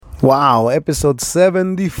Wow, episode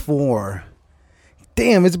 74.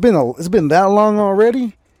 Damn, it's been that long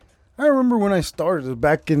already. I remember when I started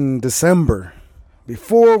back in December,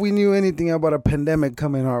 before we knew anything about a pandemic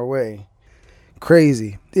coming our way.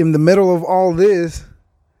 Crazy. In the middle of all this,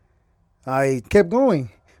 I kept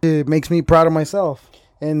going. It makes me proud of myself.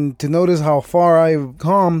 And to notice how far I've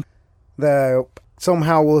come, that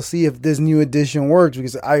somehow we'll see if this new edition works,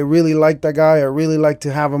 because I really like that guy. I really like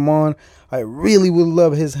to have him on. I really would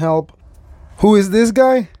love his help. Who is this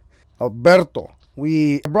guy? Alberto.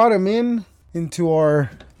 We brought him into our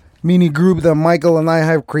mini group that Michael and I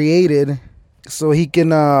have created so he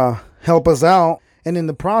can help us out. And in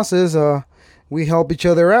the process, we help each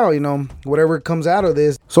other out, whatever comes out of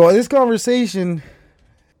this. So this conversation,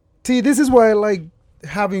 this is why I like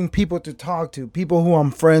having people to talk to, people who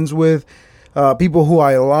I'm friends with, people who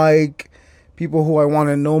I like, people who I want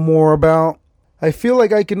to know more about. I feel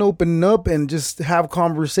like I can open up and just have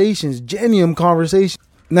conversations, genuine conversations.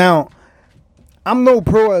 Now, I'm no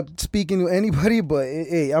pro at speaking to anybody, but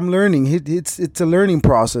hey, I'm learning. It's a learning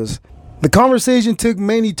process. The conversation took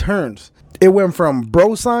many turns. It went from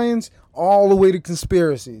bro science all the way to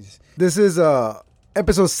conspiracies. This is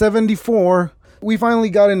episode 74. We finally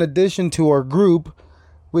got an addition to our group,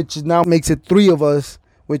 which now makes it 3 of us,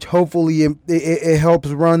 which hopefully it helps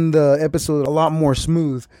run the episode a lot more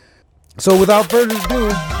smooth. So without further ado,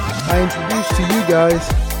 I introduce to you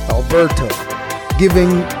guys Alberto,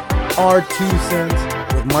 giving our 2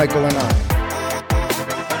 cents with Michael and I.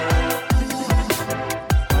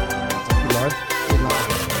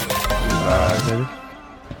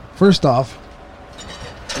 First off,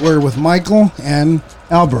 we're with Michael and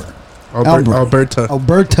Alberto. Alberto.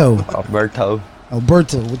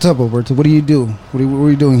 Alberto, what's up, Alberto? What do you do? What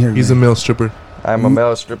are you doing here? He's a male stripper. I'm a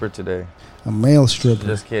male stripper today. A male stripper.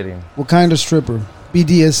 Just kidding. What kind of stripper?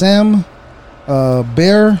 BDSM?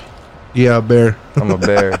 Bear? Yeah, bear. I'm a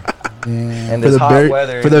bear. And this hot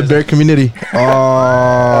weather. For the bear community.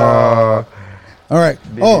 all right.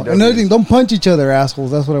 BBW. Another thing. Don't punch each other, assholes.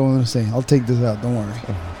 That's what I want to say. I'll take this out. Don't worry.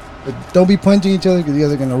 But don't be punching each other because you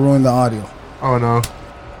guys are going to ruin the audio. Oh, no.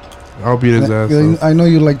 I'll beat his ass. I know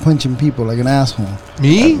you like punching people like an asshole.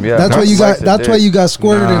 Me? Yeah, That's why you got. That's why you got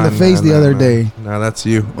squirted in the face the other day. Nah, that's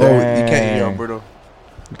you. Dang. Oh, you can't hear Alberto.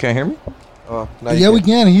 You can't hear me? Oh, Yeah, we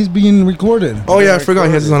can. He's being recorded. Oh, yeah, I forgot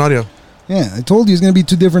he has his own audio. Yeah, I told you it's going to be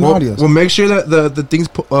 2 different audios. Well, make sure that the things,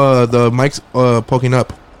 the mic's poking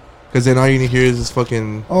up. Because then all you need to hear is this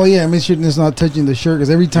fucking... Oh, yeah, make sure it's not touching the shirt because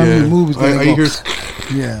every time you move, it's going to go...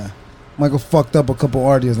 Yeah. Michael fucked up a couple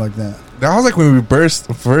audios like that. That was like when we first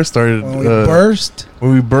started. When we burst?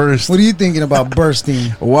 When we burst. What are you thinking about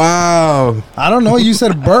bursting? Wow. I don't know. You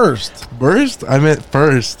said burst. Burst? I meant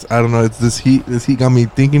first. I don't know. It's this heat. This heat got me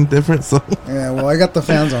thinking different. So yeah. Well, I got the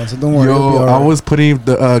fans on, so don't worry. Yo, I was putting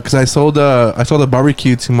the because I sold the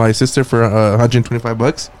barbecue to my sister for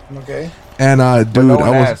 $125. Okay. And dude,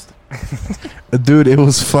 no dude, it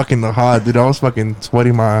was fucking hot, dude. I was fucking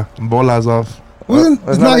sweating my bolas off.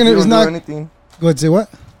 It's not gonna. It's not anything. Go ahead. Say what?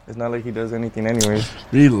 It's not like he does anything anyways.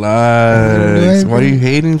 Relax. What are you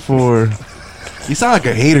hating for? You sound like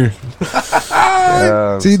a hater.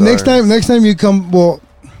 See, next time you come, well,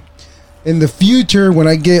 in the future when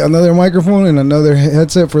I get another microphone and another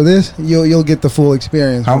headset for this, you'll get the full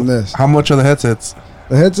experience from this. How much are the headsets?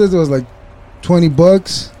 The headset was like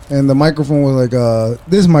 $20, and the microphone was like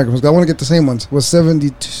this microphone. I want to get the same ones. Was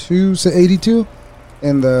 82,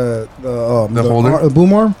 and the holder, the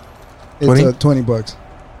boom arm. It's $20.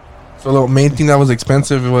 So the main thing that was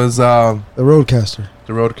expensive was the Rodecaster.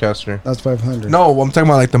 The Rodecaster. That's $500. No, I'm talking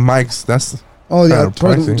about like the mics. That's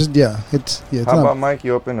It's How about Mike?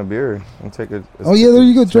 You open a beer and take a. Oh yeah, there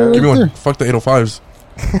you go. Right Give me there. one. Fuck the 805s.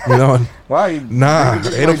 You know what? Why? Nah,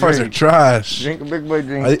 805s are trash. Drink a big boy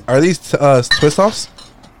drink. Are these twist offs?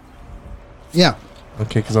 Yeah.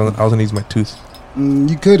 Okay, because I was gonna use my tooth.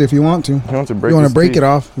 You could if you want to. He wants to break. You want to break it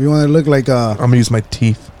off? You want to look like I'm gonna use my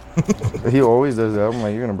teeth. He always does that. I'm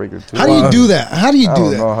like, you're gonna break your tooth. How do you do that? I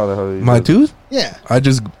don't know how the hell you my tooth? Yeah. I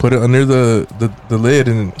just put it under the lid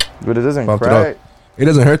and. But it doesn't crack. It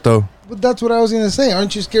doesn't hurt though. But that's what I was gonna say.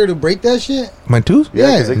 Aren't you scared to break that shit? My tooth?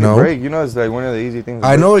 Yeah, because it can No. break. You know, it's like one of the easy things.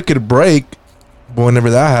 I know it could break, but whenever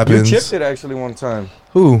that happens, You chipped it actually one time.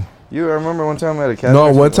 Who? I remember one time I had a cat.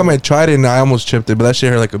 No, one time I tried it and I almost chipped it, but that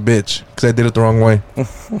shit hurt like a bitch because I did it the wrong way.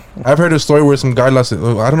 I've heard a story where some guy lost it.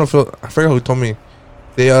 I don't know if I forgot who told me.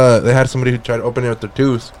 They had somebody who tried to open it with their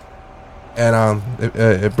tooth, and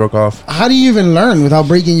it broke off. How do you even learn without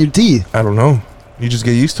breaking your teeth? I don't know. You just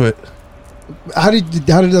get used to it. How did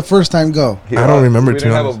the first time go? I don't remember. We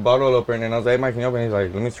didn't have a bottle opener, and I was like, "Hey, Mike, can you open?" He's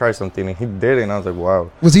like, "Let me try something," and he did it, and I was like,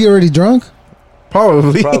 "Wow." Was he already drunk?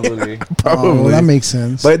 Probably. Probably. Probably. Oh, well, that makes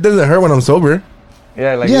sense. But it doesn't hurt when I'm sober.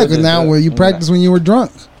 Yeah, like yeah, because now where you practice when you were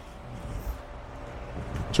drunk.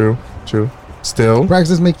 True. Still.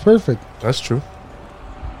 Practice makes perfect. That's true.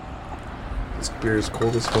 This beer is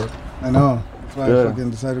cold as fuck. I know. That's why I fucking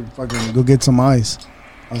decided to fucking go get some ice.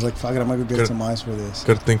 I was like, fuck it, I'm gonna go get some ice for this.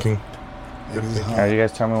 Good thinking. Yeah, you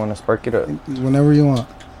guys tell me when to spark it up. Whenever you want.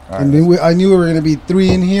 All And right. then I knew we were gonna be 3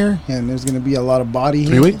 in here, and there's gonna be a lot of body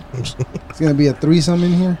here. Three-way? It's gonna be a threesome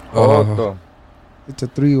in here. Oh, It's a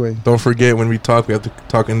 3-way. Don't forget when we talk, we have to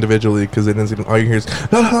talk individually because it doesn't. All you hear is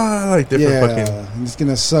like different fucking. And it's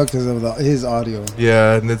gonna suck because of his audio.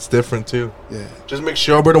 Yeah, and it's different too. Yeah. Just make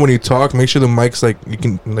sure, Alberto, when you talk, make sure the mic's like you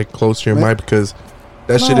can like close to your mic because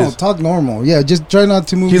that shit is. Talk normal. Yeah, just try not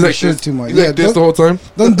to move He's your like shirt this, too much. He's Yeah, like this the whole time.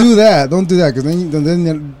 don't do that. Don't do that because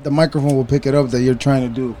then the microphone will pick it up that you're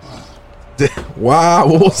trying to do. Wow,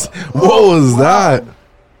 what was that?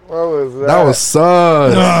 What was that? That was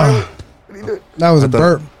sus. That was a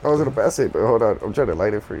burp. I was gonna pass it, but hold on. I'm trying to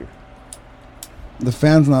light it for you. The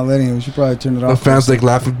fan's not letting it. We should probably turn it The off. fans like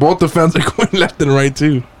laughing. Both the fans are going left and right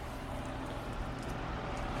too.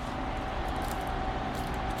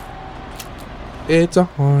 It's a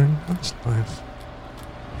hard life.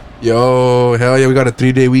 Yo, hell yeah, we got a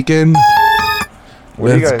 3-day weekend.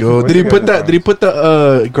 Let's go. Did he put that? Did he put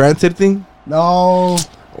the Grand City thing? No.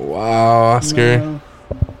 Wow, Oscar. No.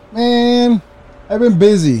 Man, I've been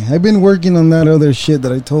busy. I've been working on that other shit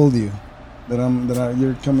that I told you.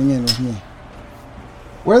 You're coming in with me.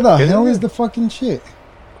 Where the hell is the fucking shit?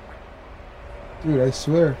 Dude, I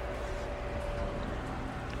swear.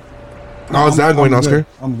 How's that going, Oscar?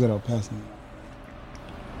 I'm good. I'll pass it.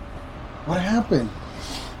 What happened?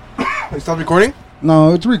 You stopped recording?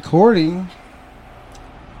 No, it's recording.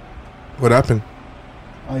 What happened?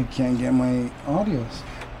 I can't get my audios.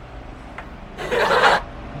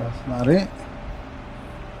 That's not it.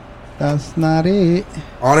 That's not it.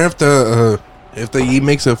 I wonder if the E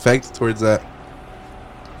makes effect towards that.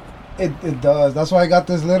 It does. That's why I got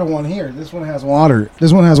this little one here. This one has water.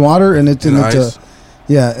 This one has water, and it's in it. Nice.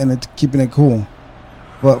 Yeah, and it's keeping it cool.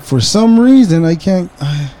 But for some reason, I can't.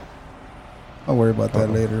 I'll worry about that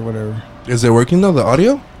later. Whatever. Is it working though? The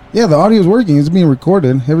audio? Yeah, the audio is working. It's being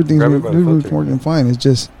recorded. Everything's Grab it by the filter. working fine. It's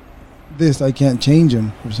just this. I can't change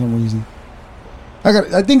them for some reason.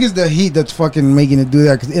 I think it's the heat that's fucking making it do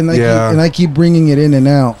that. I keep bringing it in and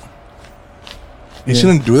out. You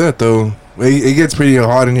shouldn't do that though. It gets pretty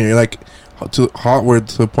hot in here. Like too hot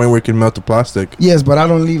to the point where it can melt the plastic. Yes, but I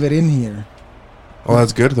don't leave it in here. Oh,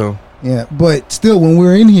 that's good though. Yeah, but still, when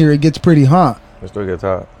we're in here, it gets pretty hot. It still gets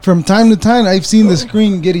hot. From time to time, I've seen the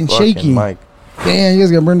screen getting shaky. Mike. Damn, you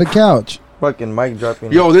guys gotta burn the couch. Fucking Mike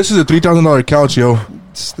dropping. Yo, this is a $3,000 couch, yo.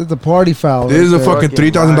 It's the party foul. This is a there. fucking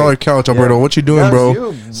 $3,000 couch, Alberto. What you doing,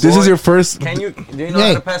 bro? This is your first. Do you know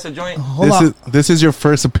how to pass a joint? Hold on. This is your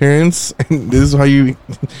first appearance. And this is how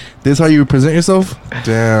you present yourself.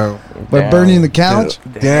 Damn. By burning the couch.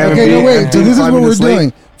 Damn. Okay, no wait. So this is what we're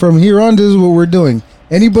doing. From here on, this is what we're doing.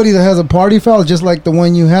 Anybody that has a party foul, just like the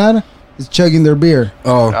one you had, is chugging their beer.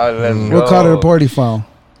 Oh, We'll call it a party foul.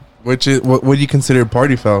 Which is what do you consider a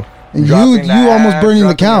party foul? And you almost burning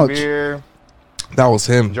the couch. That was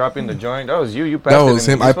him. Dropping the joint. That was you. You passed That it. was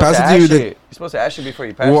him. You're I supposed passed it to you. You're supposed to ash it before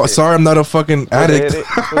you pass Well, it. sorry, I'm not a fucking addict. You're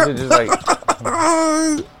supposed to just like.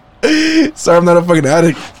 Sorry, I'm not a fucking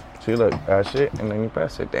addict. See, look, ash it, and then you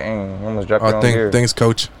pass it. Dang, you almost dropped your own beer. Thanks,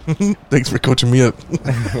 coach. Thanks for coaching me up.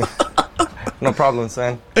 No problem,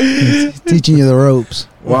 son. Teaching you the ropes.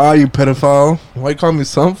 Wow, you pedophile. Why you call me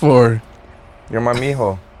son for? You're my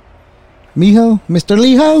mijo. Mijo? Mr.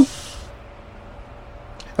 Lijo?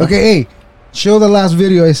 Okay, hey, show the last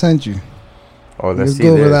video I sent you. Oh, Let's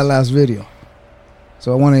go over that last video.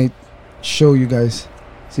 So I want to show you guys,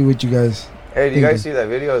 see what you guys. Hey, do you guys see that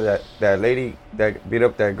video that lady that beat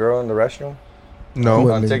up that girl in the restroom? No.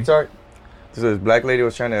 On TikTok? So this black lady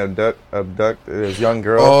was trying to abduct this young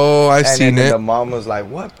girl. Oh, I seen it. And the mom was like,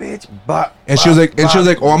 "What, bitch?" She was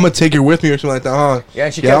like, "Oh, I'm gonna take her with me," or something like that, huh? Yeah,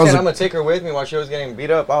 and she kept saying, "I'm gonna take her with me," while she was getting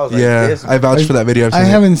beat up. I was like, "Yeah, I vouched for that video." I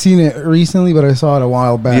haven't seen it recently, but I saw it a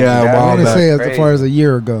while back. Yeah, I want to say as far as a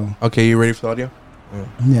year ago. Okay, you ready for the audio?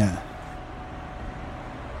 Yeah.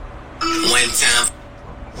 One time.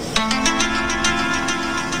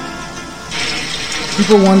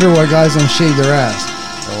 People wonder why guys don't shave their ass.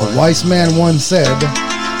 A wise man once said,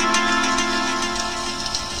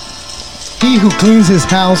 "He who cleans his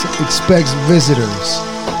house expects visitors."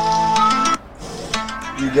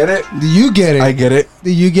 You get it? Do you get it? I get it.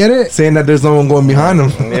 Do you get it? Saying that there's no one going behind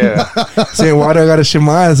him. Yeah. Saying, why do I gotta shave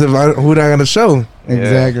my ass who do I gotta show?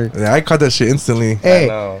 Exactly. Yeah, I caught that shit instantly.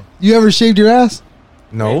 Hey, you ever shaved your ass?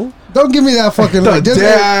 No. Don't give me that fucking look. Just,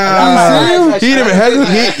 Damn. He didn't even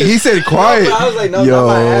hesitate. He said quiet. No, I was like, no, Yo. not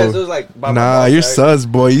my ass. It was like, by my Nah, mouth, you're like, sus,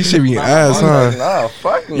 boy. You should be ass, I was huh? like, no,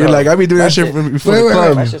 fuck no. You're like, I be doing that shit before the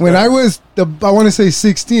club. That's just When not- I was, I want to say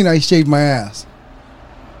 16, I shaved my ass.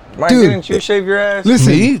 Mike, Dude. didn't you shave your ass?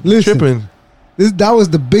 Listen, Me? listen. Tripping. That was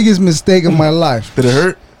the biggest mistake of my life. Did it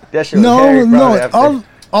hurt? That shit was No, hairy no, probably after.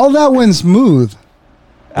 all that went smooth.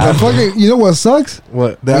 The fucking, you know what sucks?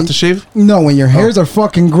 What? The aftershave? No, when your hairs are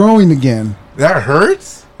fucking growing again. That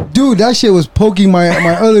hurts? Dude, that shit was poking my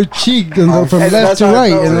other cheek from And left that's to how I right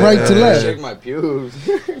felt and when right I to left. Shake my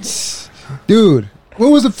pubes. Dude, when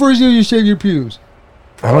was the first year you shaved your pubes?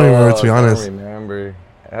 I don't even remember, to be I honest. don't remember.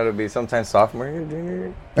 It had to be sometime sophomore year, junior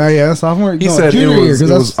year. Oh yeah, sophomore. He no, said it junior year, was, 'cause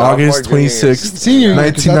it that's was August sophomore, junior year. 26th, senior year. 'cause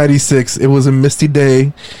that's- 1996. It was a misty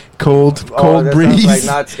day, cold that sounds breeze. like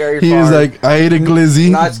Not Scary He was Farm. like, I ate a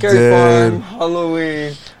glizzy. Not Scary Dead. Farm,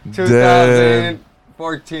 Halloween, Dead.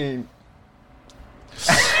 2014.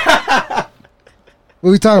 What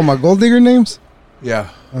are we talking about? Gold digger names? Yeah.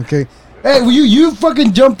 Okay. Hey, well, you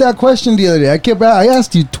fucking jumped that question the other day. I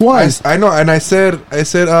asked you twice. I know, and I said,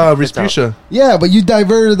 Respucia. Yeah, but you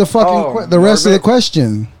diverted the fucking Oh, the rest of the Norbit.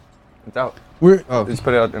 question. It's out. We're Oh. Just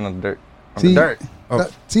put it out in the dirt. On See? the dirt. Oh.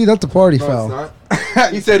 see, that's a party No, foul. it's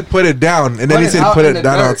not. He said put it down, and then Put he it said out put in it the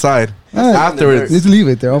down dirt. outside. All right, Afterwards. just leave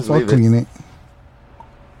it there. I'll Just leave it. clean it.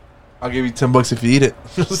 I'll give you $10 if you eat it.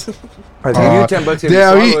 I'll give you 10 bucks if you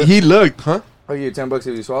Damn, swallow it. he looked, huh? I'll give you 10 bucks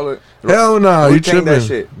if you swallow it. Hell no, you Wu-Tang that tripping?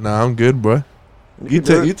 shit. Nah, I'm good, bro. You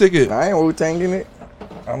can do take it. I ain't Wu-Tanging it.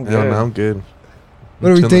 I'm Hell good. no, I'm good. What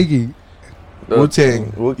are we Chilling. taking?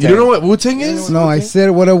 Wu-Tang. Wu-Tang. You don't know what Wu-Tang is? No, I said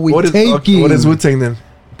what are we What is taking? what is Wu-Tang then?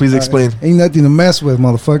 Please explain. Ain't nothing to mess with,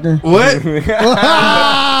 motherfucker. What?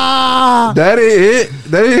 That ain't it.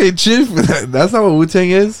 That ain't shit. That's not what Wu-Tang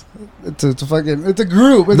is. It's a fucking. It's a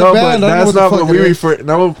group. It's No, a but band. I don't know that's the not fuck what it we is. refer.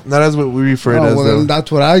 Not as what we refer it Oh, as. well, Though. then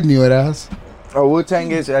that's what I knew it as. Oh,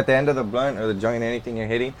 Wu-Tang is at the end of the blunt or the joint, anything you're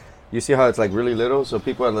hitting. You see how it's like really little, so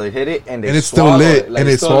people are like hit it and they And it's still swallow lit, it. Like, and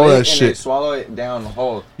it's they still swallow lit, that and shit. They swallow it down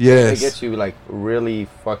whole. Yes. It gets you like really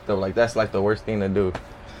fucked up. Like that's like the worst thing to do.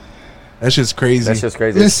 That shit's crazy. That's just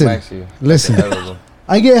crazy. Listen, It smacks you. listen. Like the hell of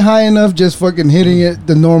I get high enough just fucking hitting it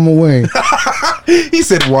the normal way. He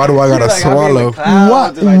said, "Why do I gotta Like, I'm in the swallow?"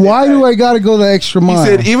 clouds and I did Why do that. I gotta go the extra He mile?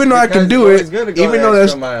 said, "Even though I can Because do it's it, good to go even the though that's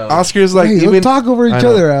extra mile. Oscar's like, hey, even don't talk over each I know.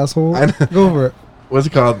 other, asshole. I know. Go over it. what's it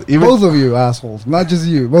called? Even Both of you assholes, not just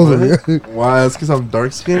you. Both of you. Why? It's because I'm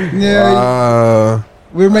dark skinned. Yeah. Wow.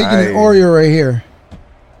 We're making an Nice. Oreo right here,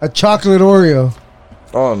 a chocolate Oreo.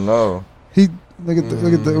 Oh no. Look at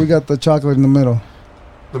the. We got the chocolate in the middle.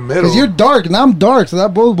 The middle. Cause you're dark and I'm dark, so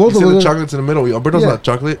that both You of said the us. chocolate's in the middle. Alberto's Yeah. not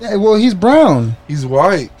chocolate. Yeah, well, he's brown. He's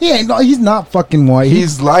white. He ain't. No, he's not fucking white.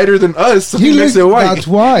 He's lighter than us. So he he makes looks- it white. That's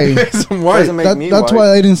why. He makes him white. Doesn't make me That's white.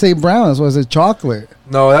 why I didn't say brown. That's why I said chocolate.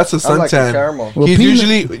 No, that's a I'm like a suntan. caramel. Well, He's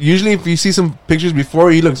peanut- usually if you see some pictures before,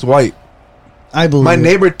 he looks white. I believe. My it.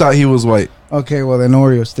 neighbor thought he was white. Okay, well then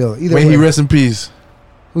Oreo still. Either May way. he rest in peace.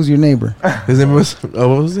 Who's your neighbor? His name was what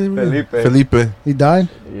was his name? Felipe. Felipe. He died.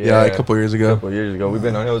 Yeah, a couple years A ago. couple years ago. We've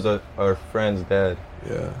been on. It was our friend's dad.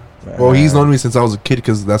 Yeah. Well, he's known me since I was a kid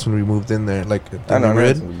because that's when we moved in there. Like I know.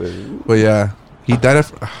 red. Red. But yeah, he died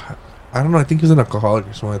of. I don't know. I think he was an alcoholic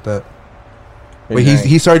or something like that. But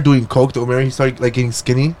he started doing coke though. Remember, he started like getting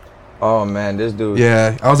skinny. Oh man, this dude.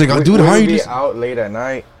 Yeah, I was like, oh, We- dude, we how are would you be just? out late at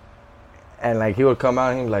night, and like he would come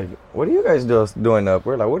out and he'd be like, "What are you guys doing up?"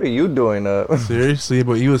 We're like, "What are you doing up?" Seriously,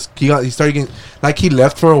 but he started getting like he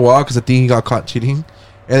left for a while because I think he got caught cheating,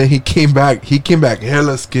 and then he came back. He came back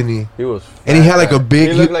hella skinny. He was, And he had, fat, like, a fat. big-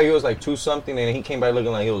 He looked like he was like 2-something, and he came back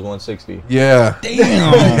looking like he was 160. Yeah. Damn.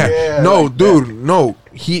 Yeah, No, like dude, no.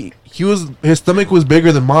 He was his stomach was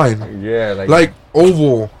bigger than mine. Yeah, Like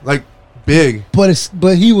oval, like big. but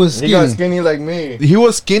he was he skinny. got skinny like me. He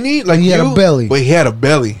was skinny, like He had a you, belly. but he had a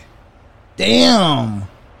belly. Damn.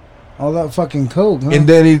 All that fucking coke, huh? And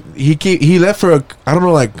then he left for I don't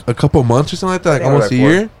know, like a couple months or something like that, like Yeah, almost like a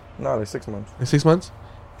year, No, like 6 months. like 6 months.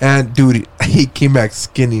 And dude, he came back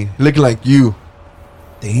skinny, looking like you.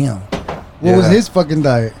 Damn. What was Yeah. his fucking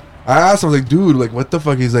diet? I asked him, I was like, dude, like what the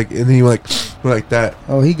fuck? He's like, and then he went like that.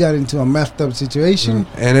 Oh, he got into a messed up situation.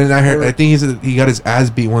 And then I think he got his ass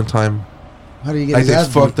beat one time. How do you get Like his they ass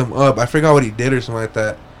fucked beat? him up. I forgot what he did or something like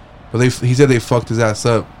that. But he said they fucked his ass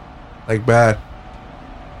up, like bad.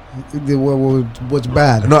 What's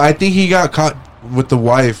bad? No, I think he got caught with the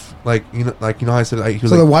wife. Like you know how I said like, he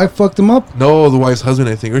was So the like, wife fucked him up? no, the wife's husband,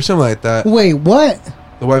 I think, or something like that. Wait, what?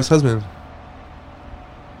 The wife's husband.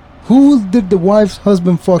 Who did the wife's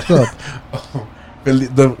husband fuck up?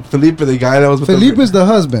 Felipe, the guy that was with Felipe is the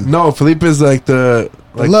husband. No, Felipe is like the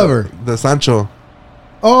lover. the Sancho.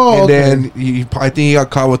 Oh, And okay. then I think he got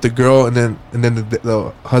caught with the girl, and then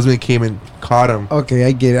the husband came and caught him. Okay,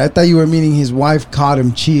 I get it. I thought you were meaning his wife caught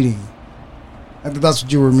him cheating. I thought that's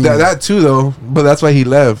what you were meaning. That too, though. But that's why he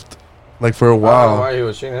left, like for a I don't know while. why he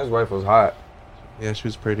was cheating. His wife was hot. Yeah, she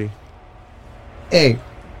was pretty. Hey,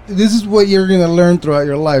 this is what you're gonna learn throughout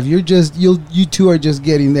your life. You two are just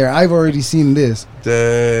getting there. I've already seen this.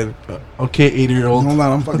 Dead. Okay, 80-year-old. Hold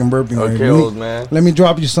on, I'm fucking burping. Okay, Let me- old man. Let me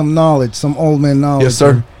drop you some knowledge, some old man knowledge. Yes,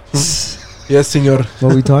 sir. Yes, senor.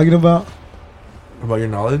 What are we talking about? About your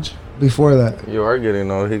knowledge? Before that. You are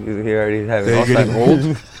getting old. He already having Yeah, you're getting Alzheimer's.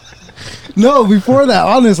 old. No, before that,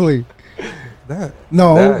 honestly. That.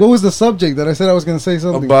 No, That. what was the subject that I said I was going to say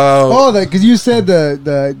something? About. Oh, that because you said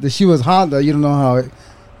the she was hot. That you don't know how it.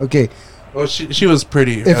 Okay, Well, she was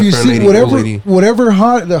pretty. if you for a see lady, old lady. whatever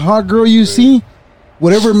the hot girl you see,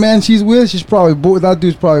 whatever man she's with, she's probably bored. That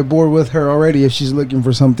dude's probably bored with her already if she's looking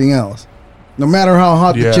for something else. No matter how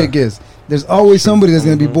hot the Yeah. chick is, there's always somebody that's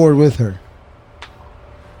going to be bored with her.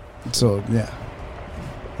 So yeah,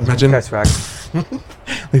 Imagine. That's fact.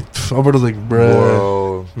 Like, Alberto's like, bruh.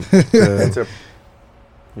 Whoa. Uh, It's a,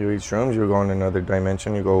 you eat shrooms, you go in another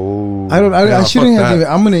dimension. You go, ooh. I don't. I Yeah, shouldn't fuck have. that.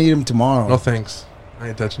 I'm going to eat them tomorrow. no thanks. I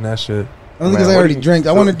ain't touching that shit. Only because Man, I what already do you- drank. I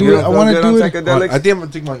so want to do you it. don't I feel want to good do on it. psychedelics? I think I'm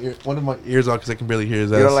gonna take one of my ears off because I can barely hear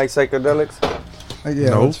his ass. You don't like psychedelics? Yeah,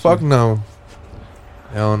 no, that's fuck fine. no.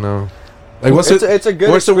 Hell no. Like, what's It's a good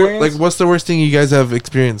what's experience. what's the worst thing you guys have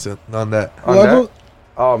experienced on that? On Well, I that? don't-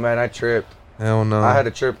 Oh man, I tripped. Hell no. I had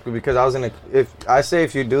a trip because I was in a.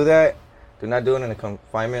 If you do that, do not do it in a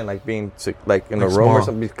confinement, like being sick, like in a Like room or small.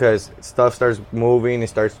 something, because stuff starts moving. It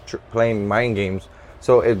starts playing mind games.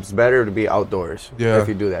 So it's better to be outdoors. Yeah. If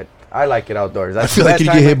you do that, I like it outdoors. I That's feel the like you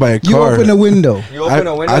best get time hit by a You car. open a window. You open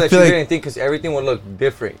a window I that feel you like- didn't think, because everything would look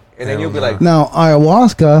different, and then Hell you'll be no. like, Now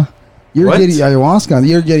ayahuasca, you're What? getting ayahuasca.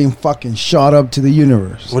 You're getting fucking shot up to the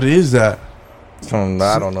universe. What is that? I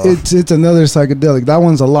don't know. It's another psychedelic. That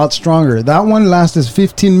one's a lot stronger. That one lasts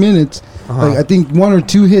 15 minutes. Uh-huh. Like I think 1 or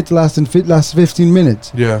 2 hits last 15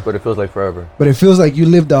 minutes. Yeah. But it feels like forever. But it feels like you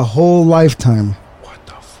lived a whole lifetime. What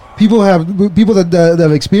the fuck? People that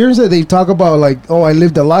have experienced it. They talk about like, oh, I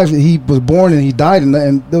lived a life. He was born and he died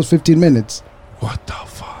in those 15 minutes. What the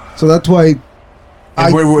fuck? So that's why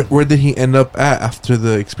And where did he end up at after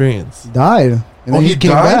the experience? died. And Oh, then he came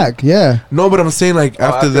died? back. Yeah. No, but I'm saying like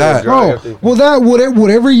after after that. the drug. Oh, after- well, that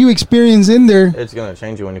whatever you experience in there, It's gonna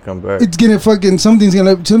change you when you come back. it's gonna fucking something's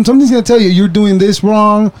gonna tell you you're doing this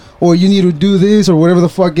wrong, or you need to do this, or whatever the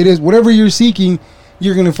fuck it is. Whatever you're seeking,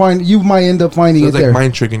 you're gonna find. You might end up finding So it it's like there.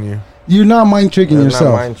 mind tricking you You're not mind tricking It's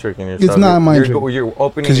yourself. not mind tricking yourself. It's not mind You're, tricking. you're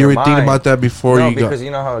opening because you your were thinking mind. about that before No, you got. because you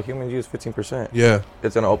know how humans use 15%. Yeah.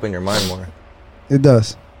 It's gonna open your mind more. It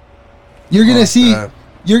does. You're gonna Fuck see. that.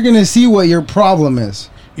 You're gonna see what your problem is.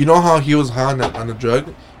 You know how he was high on the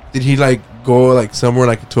drug? Did he like go like somewhere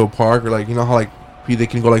like to a park or like you know how like they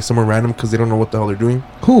can go like somewhere random because they don't know what the hell they're doing?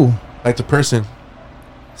 Who? Like the person.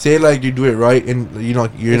 Say like you do it right and you know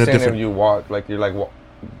like, you're in a saying different if you walk, like you're like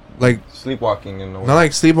like sleepwalking in the way. not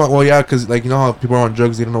like sleep on. Well, yeah, because like you know how people are on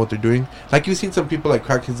drugs, they don't know what they're doing. Like you've seen some people like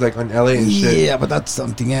crackheads like on LA and shit. Yeah, but that's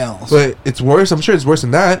something else. But it's worse. I'm sure it's worse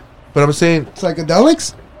than that. But I'm saying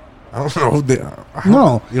Psychedelics? I don't know.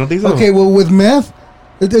 No. You don't think so? Okay, well, with meth,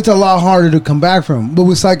 it's a lot harder to come back from. But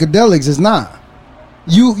with psychedelics, it's not.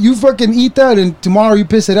 You fucking eat that, and tomorrow you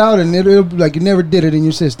piss it out, and it'll be like you never did it in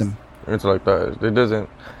your system. It's like that. It doesn't.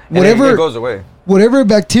 and Whatever- it goes away. Whatever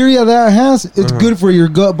bacteria that has, it's good for your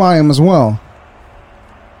gut biome as well.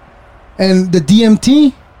 And the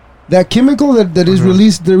DMT, that chemical that is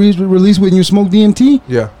released when you smoke DMT,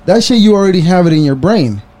 Yeah. that shit you already have it in your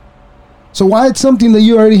brain. So why it's something that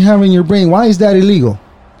you already have in your brain? Why is that illegal?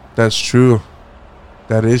 That's true.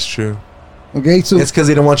 That is true. Okay, so It's because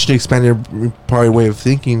they don't want you to expand your probably way of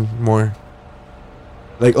thinking more.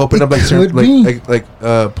 Like open It up like certain, could be.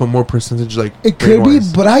 like put more percentage like it could be,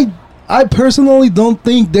 brain-wise. but I personally don't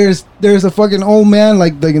think there's a fucking old man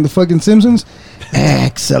like in the fucking Simpsons.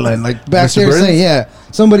 Excellent, like back Mr. there Burns? saying, yeah,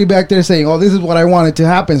 somebody back there saying, oh, this is what I wanted to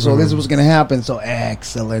happen, so this is what's gonna happen, so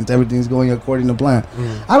excellent, everything's going according to plan.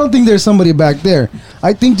 I don't think there's somebody back there.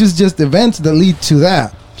 I think just events that lead to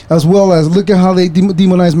that, as well as look at how they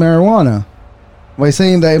demonize marijuana by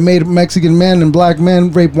saying that it made Mexican men and black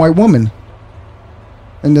men rape white women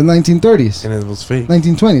in the 1930s, and it was fake.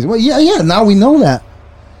 1920s. Well, yeah, now we know that.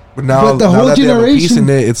 But now, But the now whole that they have a piece generation-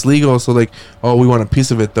 in it, it's legal. So like, oh, we want a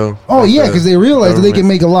piece of it though. Oh Like yeah, the because they realize that they can government.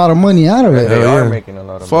 make a lot of money out of it. They Hell are yeah. making a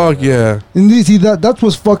lot of Fuck money. yeah. And you see that's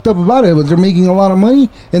what's fucked up about it. But they're making a lot of money,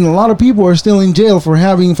 and a lot of people are still in jail for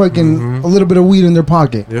having fucking a little bit of weed in their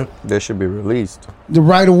pocket Yep. They should be released.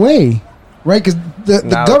 right away. right? Because the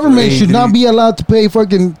Now government it's should not be allowed to pay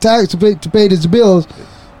fucking tax to pay its bills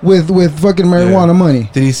with fucking marijuana money.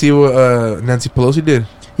 Did you see what Nancy Pelosi did?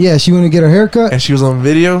 Yeah, she went to get her haircut. And she was on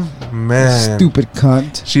video. Man, Stupid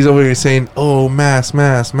cunt. she's over here saying, "Oh, mask,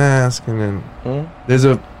 mask, mask," and then there's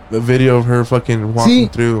a video of her fucking walking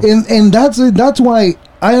through. And that's why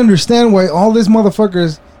I understand why all these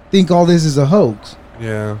motherfuckers think all this is a hoax.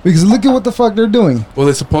 Yeah. Because look at what the fuck they're doing. Well,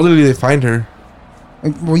 they supposedly find her.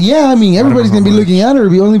 Like, well, yeah, I mean, everybody's know gonna be how looking at her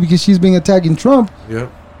only because she's being attacking Trump.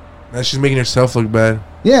 Yep. Now she's making herself look bad.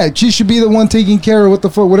 Yeah, she should be the one taking care of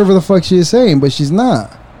whatever the fuck she is saying, but she's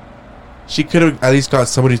not. She could have at least got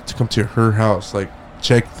somebody to come to her house, like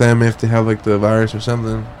check them if they have like the virus or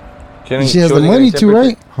something. She has the money to,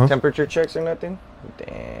 right? Huh? Temperature checks or nothing?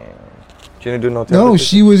 Damn. She didn't do no temperature. No,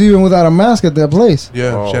 she was even without a mask at that place.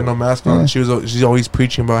 Yeah, she had no mask on. Yeah. She's always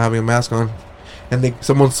preaching about having a mask on, and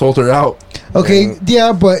someone sold her out. Okay,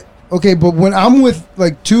 but when I'm with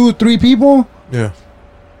like 2-3 people, Yeah.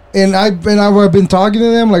 and I've been talking to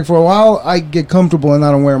them like for a while, I get comfortable and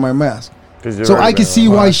I don't wear my mask. So I can see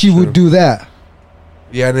why she would do that.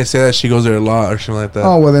 Yeah, and they say that she goes there a lot or something like that.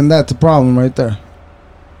 Oh well, then that's a problem right there.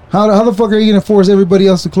 How the fuck are you gonna force everybody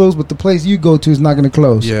else to close, but the place you go to is not gonna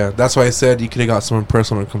close? Yeah, that's why I said you could have got someone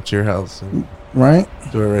personal to come to your house and Right.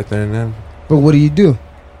 do it right there and then. But what do you do?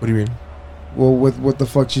 What do you mean? Well, with what the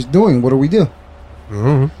fuck she's doing, what do we do?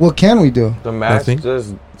 Mm-hmm. What can we do? The mask Nothing.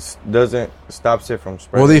 just doesn't stops it from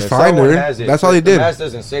spreading. Well, they If find someone her. has it, That's all they the did. mask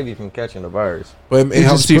doesn't save you from catching the virus. But it It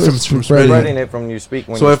helps just you spreads from from spreading. Spreading it from you speak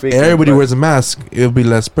when So you if speak. everybody wears a mask, it'll be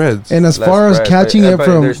less spreads. And as less far as spread, catching it but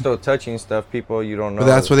from, they're still touching stuff. People you don't know. But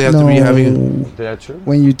that's why they have to be having. Is that true?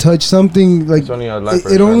 when you touch something like It's only a life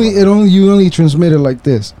it only you only transmit it like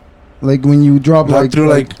this, like when you drop Not like through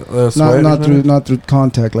like, sweat not through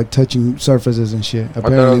contact, like touching surfaces and shit. I thought it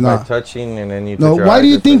Apparently was not. by touching and then you. No, touch your why eyes do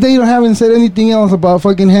you and think stuff. they haven't said anything else about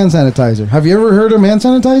fucking hand sanitizer? Have you ever heard of hand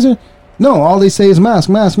sanitizer? No, all they say is mask,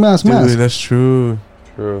 mask, mask, Dude, mask. that's true.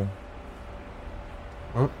 True.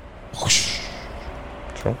 Huh?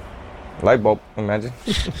 True. Light bulb. Imagine.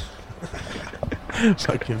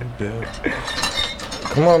 Fucking dead.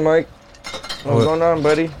 Come on, Mike. What's going on,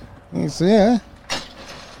 buddy? So yeah.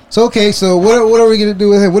 So okay, so what are we gonna do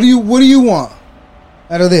with it? What do you want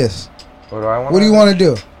out of this? What do I want? What do you want to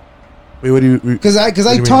do? Wait, what do you? Because I do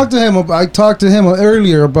you talked to him. I talked to him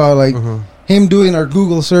earlier about like him doing our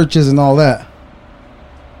Google searches and all that.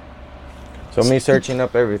 So me searching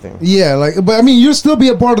up everything. Yeah, like, but I mean, you'll still be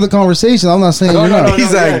a part of the conversation. I'm not saying No, you're no, not.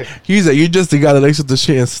 no. He's like, you just the guy that likes the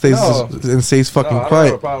shit and stays fucking No, I don't have a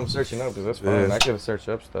quiet. problem searching up because that's fine. Yeah. I could search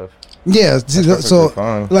up stuff. Yeah, That's so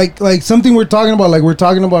fine. like something we're talking about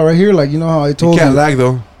right here. Like, you know how I You told can't you. lag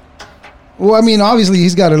though. Well, I mean, obviously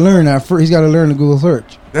he's got to learn that. He's got to learn the Google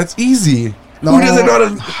search. That's easy. No. Who doesn't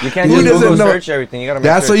know how You can't Who just doesn't Google know? search everything. You gotta. Make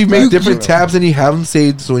That's sure why you it's make correct. different tabs and you have them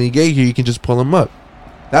saved. So when you get here, you can just pull them up.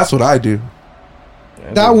 That's what I do.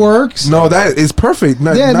 That works. No, that is perfect.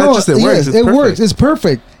 Not just it works. Yes, It's it perfect. works. It's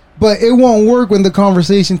perfect. But it won't work when the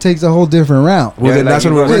conversation takes a whole different route. Well, Yeah, then like that's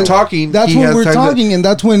you when go- we're talking. That's he when has we're time to- talking, and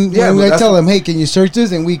that's when, Yeah, when but I that's tell him, "Hey, can you search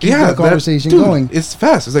this?" and we keep the conversation dude, going. It's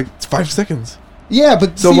fast. It's like 5 seconds. Yeah,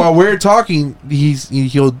 but So see, while we're talking,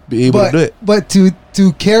 he'll be able to do it. But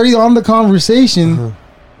to carry on the conversation,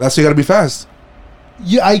 That's why you gotta be fast.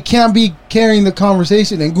 I can't be carrying the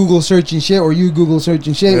conversation and Google searching shit, or you Google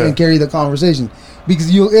searching shit Yeah. and carry the conversation,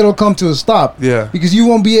 because it'll come to a stop. Yeah. Because you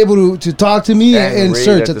won't be able to talk to me and read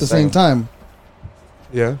search at the same time.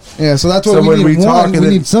 Yeah. Yeah, so that's So what when we need. we talk and We then-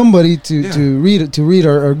 need somebody to read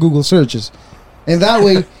our Google searches, and that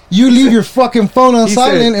way you leave your fucking phone on He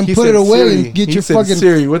silent said- and he put said it away Siri. and get He your said, fucking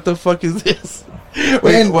Siri, what the fuck is this?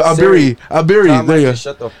 Wait, And- Albiri. Albiri. Tom, There you go. just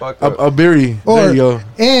shut the fuck up. Albiri. There you go.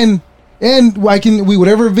 and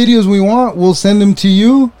whatever videos we want, we'll send them to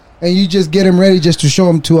you, and you just get them ready just to show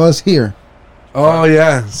them to us here. Oh,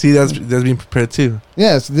 yeah. See, that's being prepared too.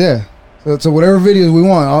 Yes, yeah. So whatever videos we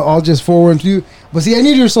want, I'll just forward them to you. But see, I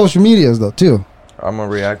need your social medias though too. I'm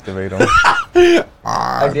gonna reactivate them.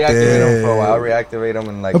 I deactivated them for a while. I'll reactivate them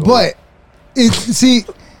and like. But see,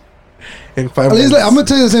 In 5 at least minutes. I'm gonna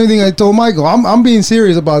tell you the same thing I told Michael. I'm being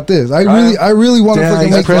serious about this. I really want to Damn, fucking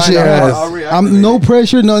no make this pressure, shit ass. happen. I'm no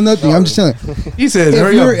pressure, no nothing. No. I'm just telling you. He said, If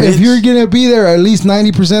hurry up, if bitch. you're gonna be there at least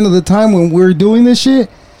 90% of the time when we're doing this shit,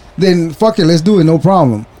 then fuck it, let's do it, no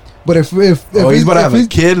problem. But if Oh, he's about to have a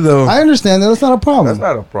kid, though. I understand that. That's not a problem. That's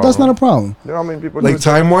not a problem. That's not a problem. You know how many people Like do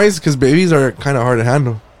time-wise, because babies are kind of hard to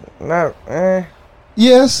handle. Not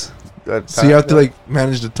Yes. So you have to, like,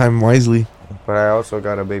 manage the time wisely. But I also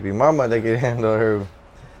got a baby mama that can handle her.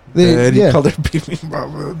 And he Yeah. called her baby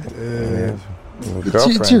mama. Yeah.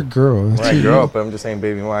 It's your girl. When I grow up, I'm just saying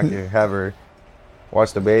baby mom. I can have her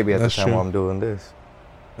watch the baby at the time while I'm doing this.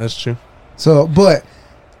 That's true. So, but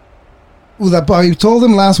I told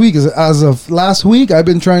him last week, as of last week, I've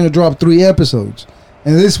been trying to drop 3 episodes.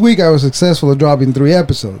 And this week, I was successful at dropping 3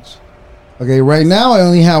 episodes. Okay, right now, I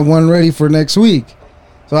only have 1 ready for next week.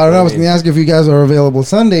 So, I don't know. I was going to ask if you guys are available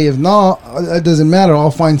Sunday. If not, it doesn't matter. I'll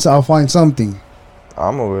find something.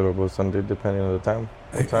 I'm available Sunday, depending on the time.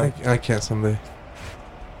 I can't Sunday.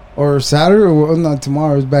 Or Saturday, or not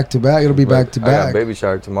tomorrow. It's back to back. It'll be back to I back. got baby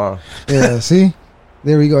shower tomorrow. Yeah, see?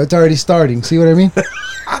 There we go. It's already starting. See what I mean?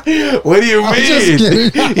 What do you I'm mean? just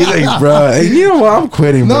kidding. He's like, bro, hey, you know what? I'm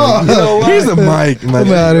quitting, bro. No. You know what? Here's the mic. Man.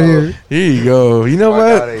 I'm out of here. Here you go. You know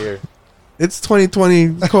Out what? of here. It's 2020,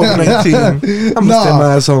 COVID-19. I'm going to stay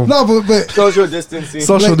my ass home. No, but Social distancing.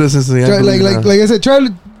 Social distancing. try, like I said, try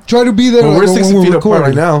to be there. Well, we're like, 6 when feet we're apart recording.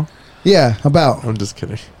 right now. Yeah, about. I'm just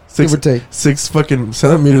kidding. Give or take. 6 fucking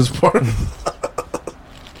centimeters apart.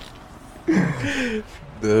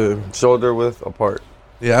 Dude. Shoulder width apart.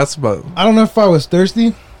 Yeah, that's about. I don't know if I was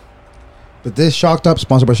thirsty, but this Shocked Up,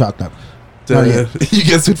 sponsored by Shocked Up. Not yet. You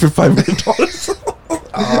get sued for $5 million.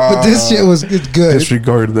 But this shit it's good.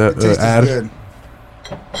 Disregard that It tastes ad. good.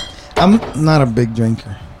 I'm not a big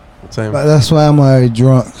drinker, Same. but that's why I'm already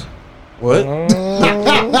drunk. What?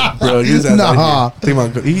 Bro, use that. Nah. Think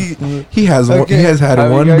about he has Okay. he has had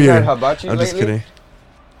Have one you guys beer. had hibachi I'm just lately? kidding.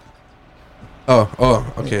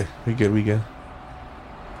 Oh, okay. We good.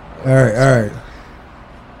 All right.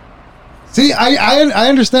 See, I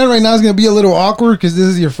understand right now it's gonna be a little awkward because this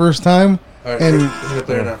is your first time. All right, And-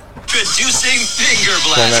 there now. Producing finger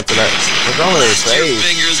Turn that blast. to that. What's wrong with his Blast your face?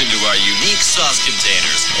 fingers into our unique sauce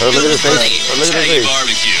containers. Oh, look at his Built face. for Oh, look at his tangy face.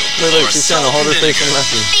 barbecue. Look, or she's trying to hold her salt face and vinegar.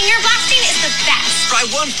 nothing. Finger blasting is the best. Try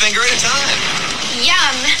 1 finger at a time.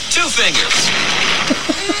 Yum. 2 fingers.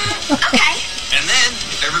 Okay. And then,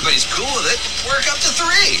 if everybody's cool with it, work up to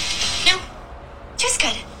 3. No. Two's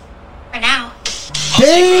good. For now.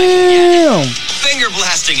 Damn! Finger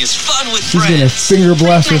blasting is fun with She's gonna friends. finger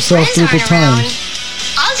blast My herself friends 3 aren't around. times.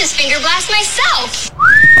 I'll just finger blast myself.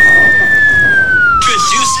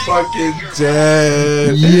 Producing Fucking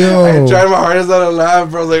dead. Yo. I tried my hardest not to laugh,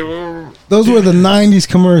 bro. Like, mm. Those were the '90s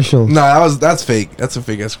commercials. Nah, that's fake. That's a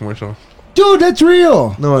fake ass commercial. Dude, that's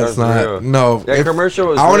real. No, That's it's not. real. No, That commercial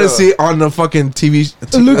was I want to real. see it on the fucking TV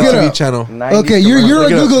Look it TV up. channel. 90s Okay, you're a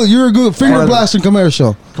Look it up. Google finger Hold on. blasting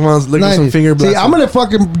commercial. Come on, look at some 90s. finger blasting. See, I'm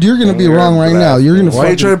gonna you're gonna be Finger wrong right now. You're gonna. Why are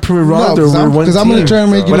you trying to prove me wrong? No, Though? We're one because I'm gonna team. try to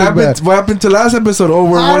make you What look happened? bad. What happened to last episode? Oh,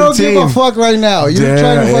 we're I one don't team. give a fuck right now. You're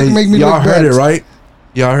trying to fucking make me Y'all look heard bad. it, right?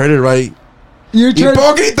 Y'all heard it, right? You're trying.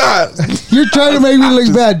 Hipócrita. You're trying to make me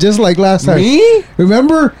look bad, just like last time. Me?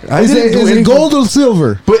 Remember? I Is didn't do it anything. gold or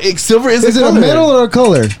silver? But silver is Is it a color. metal or a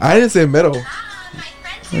color? I didn't say metal.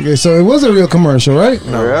 Okay, so it was a real commercial, right?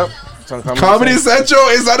 No. Yep. It's on Comedy Central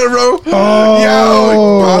is that a row? Oh.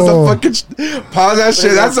 Yo, pause that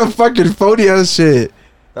shit. That's a fucking phony ass shit.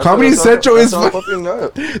 Comedy Central is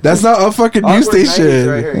that's not a fucking news station.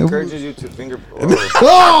 Right here encourages you to finger.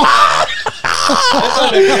 Oh!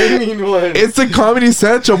 It's a Comedy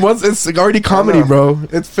Central. Once it's already comedy, know. bro.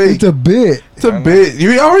 It's fake. It's a bit. It's a bit.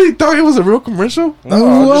 You already thought it was a real commercial?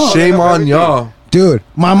 No, Shame on y'all. Dude,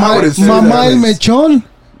 I would've said that. Mamá el Mechón.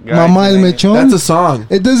 Mamá el Mechón. That's a song.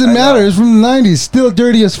 It doesn't I matter. know. It's from the 90s. Still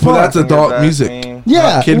dirty as But fuck. that's adult music. Yeah.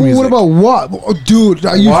 not kid What music. about what? Oh, dude,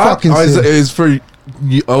 are you What? fucking Oh, serious? it's for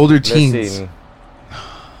older Let's teens. see.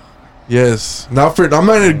 Yes. Not for. I'm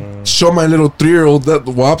not gonna show my little 3-year-old that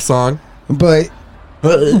WAP song. But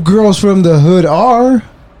girls from the hood are.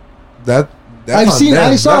 That's I on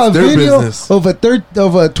them. saw a That's their video business. of a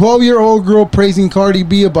 12-year-old girl praising Cardi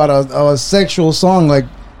B about a sexual song like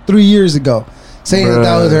 3 years ago, saying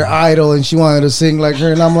that was her idol and she wanted to sing like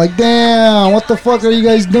her. And I'm like, damn, what the fuck are you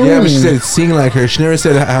guys doing? Yeah, but she said sing like her. She never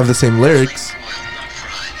said have the same lyrics.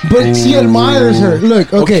 But she admires her.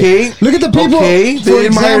 Look, okay. Look at the people. Okay, For they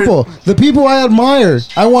admire- example, the people I admire,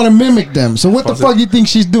 I want to mimic them. So what the fuck you think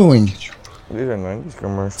she's doing? These are 90s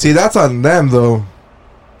commercials. See, that's on them though.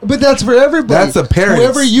 But that's for everybody. That's the parents.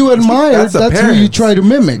 Whoever you admire, That's that's, the who you parents. try to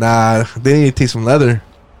mimic. Nah, they need to take some leather.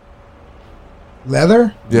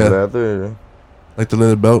 Leather? Yeah, Leather. like the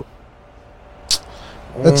leather belt.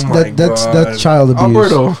 That's Oh my that's God. child abuse.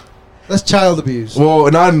 Alberto. That's child abuse. Well,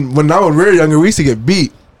 when we were younger, we used to get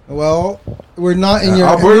beat. Well, we're not in your.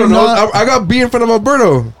 Alberto we're knows. not- I got beat in front of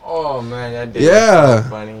Alberto. Oh man, that did. Yeah. So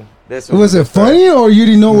funny. This was it the funny or you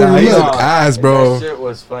didn't know Nah, what it he's was? a- ass, bro. That shit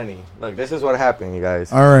was funny. Look, this is what happened, you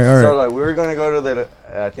guys. All right. So like we were gonna go to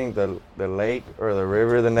I think the lake or the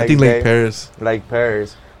river the next I think day. Lake Paris. Lake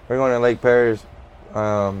Paris. We're going to Lake Paris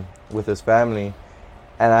with his family,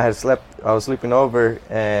 and I was sleeping over,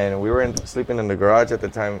 and we were sleeping in the garage at the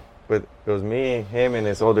time. It was me, him, and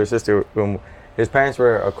his older sister. His parents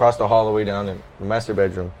were across the hallway down in the master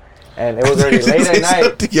bedroom, and it was already late at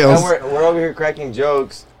night. And we're over here cracking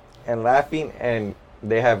jokes and laughing, and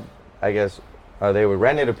they have, I guess, they would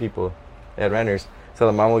rent it to people. They had renters, so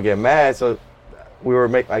the mom would get mad. So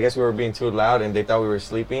I guess we were being too loud, and they thought we were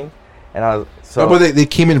sleeping. And I was but they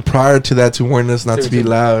came in prior to that to warn us not to be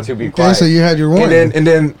loud. To be quiet. So you had your warning. And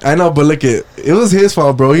then I know, but look, it was his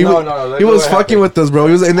fault, bro. He was fucking with us, bro.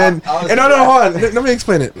 He was, and then hold on, let me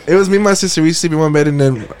explain it. It was me and my sister. We sleep in one bed, and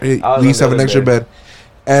then we used to have an extra bed.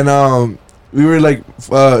 And we were like,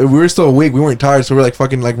 we were still awake. We weren't tired, so we were like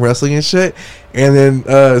fucking like wrestling and shit. And then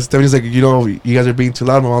Stephanie's like, you know, you guys are being too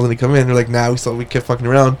loud. My mom's gonna come in. They're like, nah. We kept fucking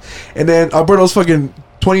around. And then Alberto's fucking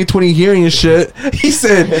 20/20 hearing and shit. He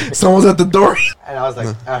said someone's at the door. And I was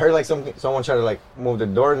like, I heard like someone try to like move the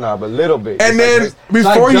doorknob a little bit. And then like,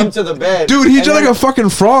 before he jumped to the bed, dude, he jumped like a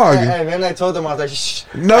fucking frog. And then I told him, I was like, shh.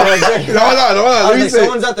 No, hold on. I was like,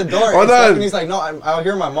 someone's at the door. Hold on. And he's like, no, I'll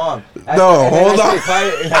hear my mom. No,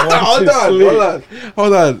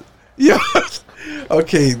 hold on. Yeah.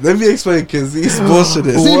 Okay, let me explain because he's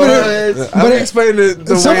bullshitting. I'm explaining it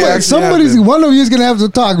the way somebody's one of you is gonna have to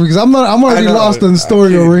talk because I'm already lost on the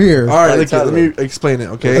story over here. All right, let me explain it.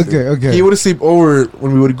 Okay. Okay. He would sleep over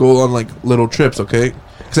when we would go on like little trips. Okay,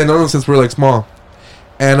 because I know him since we were like small,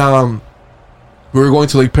 and we were going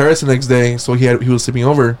to like Paris the next day, so he was sleeping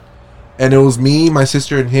over, and it was me, my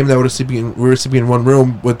sister, and him that were sleeping. We were sleeping in one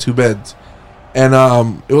room with 2 beds. And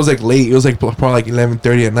it was like late. It was like probably like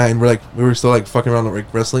 11:30 at night. And we were still like fucking around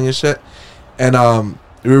like wrestling and shit. And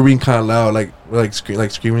we were being kind of loud, like we're like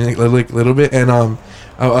screaming like a little bit. And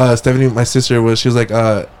Stephanie, my sister, she was like,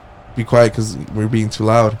 be quiet because we're being too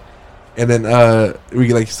loud. And then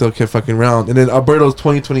we like still kept fucking around. And then Alberto's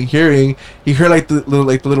 20/20 hearing, he heard like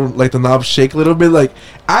the knob shake a little bit. Like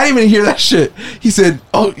I didn't even hear that shit. He said,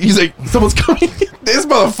 "Oh," he's like, "Someone's coming." This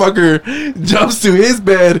motherfucker jumps to his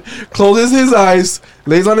bed, closes his eyes,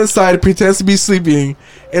 lays on his side, pretends to be sleeping,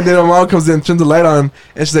 and then my mom comes in, turns the light on,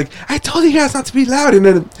 and she's like, "I told you guys not to be loud." And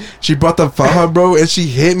then she brought the faja, bro, and she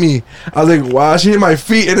hit me. I was like, "Wow!" She hit my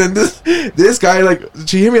feet, and then this guy like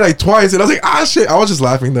she hit me like twice, and I was like, "Ah shit!" I was just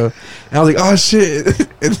laughing though, and I was like, "Oh shit!"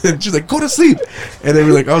 And then she's like, "Go to sleep," and then I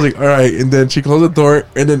was like, "All right," and then she closed the door,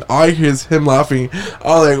 and then I hear him laughing.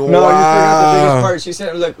 I was like, "Wow!" No, you forgot the biggest part. She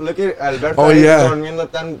said, "Look at Alberto. Oh yeah."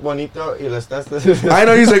 Tan bonito y I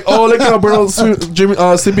know. He's like, "Oh, look at Alberto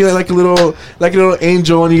sleeping like a little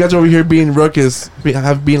angel, and you guys over here being ruckus,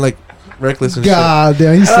 being like reckless and God shit."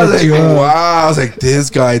 damn, he set you up. Wow, I was like, this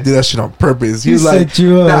guy did that shit on purpose. He was like, set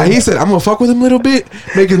you up. Nah, he said, "I'm gonna fuck with him a little bit,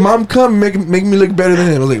 make his mom come, make me look better than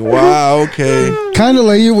him." I was like, wow, okay. Kind of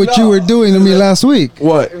like you were doing to me last week.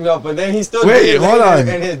 What? No, but then he still wait. Hold on.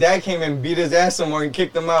 And his dad came and beat his ass some more and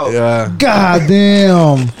kicked him out. Yeah. God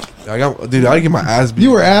damn. I get my ass beat.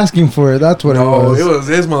 You were asking for it. That's what it was. It was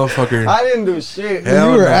his motherfucker. I didn't do shit.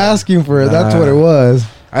 You were asking for it. That's what it was.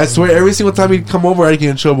 I swear, every single time he'd come over, I'd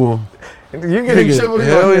get in trouble. You get in trouble?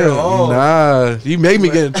 Hell yeah. Nah, you make me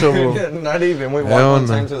get in trouble. Not even. We walked one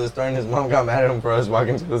time to the store and his mom got mad at him for us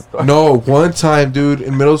walking to the store. No, one time, dude,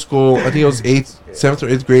 in middle school, I think it was 7th or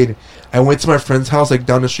 8th grade, I went to my friend's house, like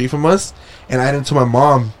down the street from us, and I didn't tell my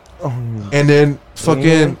mom. And then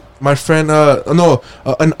fucking my friend,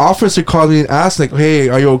 an officer called me and asked, like, "Hey,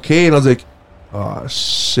 are you okay?" And I was like, "Oh,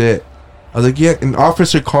 shit." I was like, "Yeah." An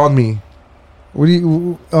officer called me. What do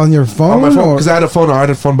you on your phone? On my phone, because I had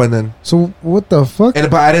a phone by then. So what the fuck?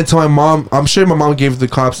 But I didn't tell my mom. I'm sure my mom gave the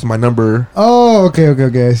cops my number. Oh, okay.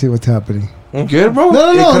 I see what's happening. You good, bro?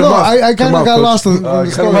 No. I kind of got lost on the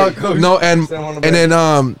story. No, and then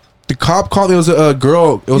the cop called me. It was a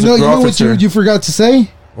girl. It was a girl officer. What you forgot to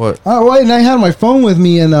say? What? Oh wait, and I had my phone with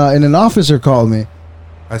me, and an officer called me.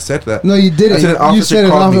 I said that. No, you didn't. I said an officer you said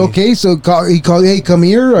called me. Okay, so he called. Hey, come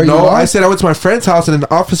here. I said I went to my friend's house and an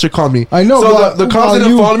officer called me. I know. So the cops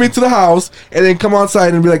didn't follow me to the house and then come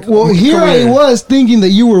outside and be like, "Well, here I was thinking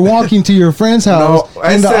that you were walking to your friend's house."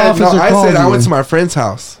 I said I went to my friend's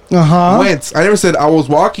house. Went. I never said I was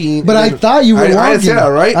walking. But I thought you were walking. I didn't say that,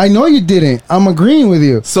 right? I know you didn't. I'm agreeing with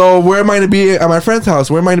you. So where am I to be at my friend's house?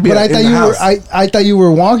 Where am I to be? But I thought you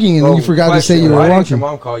were walking, and then you forgot to say you were walking. Why didn't your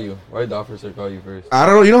mom call you? Why did the officer call you first? I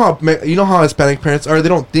don't know. You know how Hispanic parents are. They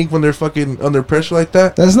don't think when they're fucking under pressure like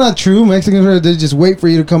that. That's not true. Mexicans, they just wait for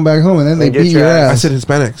you to come back home, and then they beat your ass. I said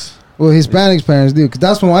Hispanics. Well, Hispanics parents do, because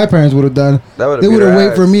that's what my parents would have done. They would have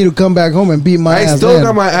waited for me to come back home and beat my ass. I still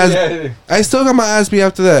got my ass beat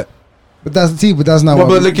after that. But that's not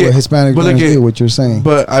what Hispanic parents do. What you're saying.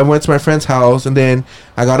 But I went to my friend's house, and then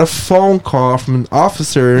I got a phone call from an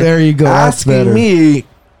officer. There you go. Asking me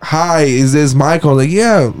hi, is this Michael? Like,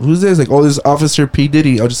 yeah, who's this? Like, oh, this is Officer P.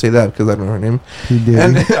 Diddy. I'll just say that because I don't know her name. P. Diddy.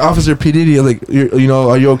 And Officer P. Diddy, like, you know,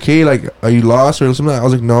 are you okay? Like, are you lost or something? I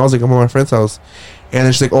was like, no. I was like, I'm at my friend's house. And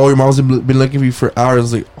then she's like, oh, your mom's been looking for you for hours. I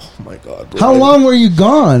was like, oh my God, bro. How long were you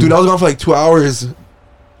gone? Dude, I was gone for like 2 hours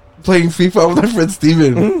playing FIFA with my friend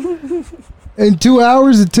Steven. In 2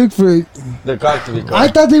 hours it took for... The clock to be I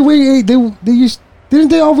thought they waited... They used... Didn't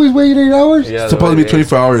they always wait 8 hours? Yeah, It's supposed to be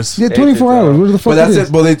 24 hours. Yeah, 24 hours. What the fuck But that's is?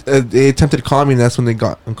 it. Well, they attempted to call me, and that's when they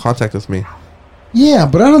got in contact with me. Yeah,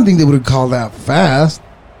 but I don't think they would have called that fast.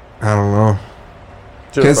 I don't know.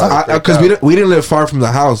 Because we didn't live far from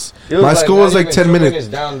the house. My school was like 10 minutes.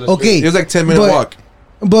 Okay. It was like 10-minute walk.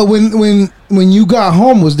 But when you got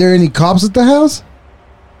home, was there any cops at the house?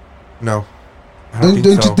 No. Don't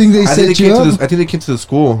you think they set you up? I think they came to the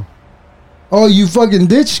school. Oh, you fucking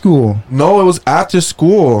ditched school. No, it was after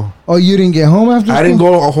school. Oh, you didn't get home after school? I didn't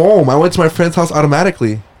go home. I went to my friend's house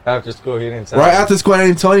automatically. After school, he didn't tell Right after school, I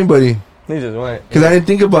didn't tell anybody. He just went. Because I didn't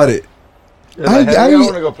think about it. I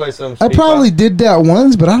want to go play some. I probably did that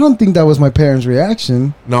once, but I don't think that was my parents'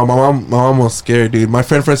 reaction. No, my mom was scared, dude. My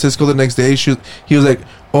friend Francisco the next day, he was like,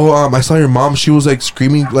 oh, I saw your mom. She was like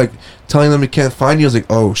screaming, like telling them he can't find you. I was like,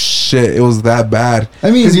 oh shit, it was that bad.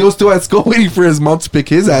 I mean, because he was still at school waiting for his mom to pick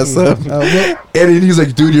his ass up. And then he's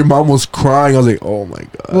like, dude, your mom was crying. I was like, oh my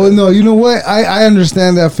God. Well, no, you know what? I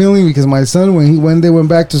understand that feeling because my son, when they went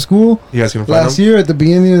back to school last year at the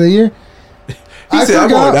beginning of the year, he said, I'm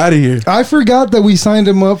going out of here. I forgot that we signed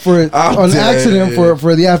him up for an accident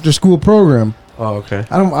for the after school program. Oh, okay.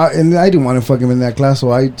 I didn't want to fuck him in that class,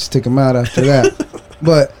 so I just took him out after that.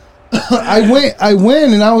 But I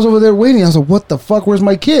went and I was over there waiting. I was like, what the fuck? Where's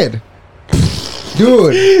my kid?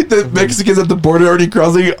 Dude. The Mexicans at the border already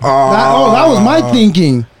crossing. That was my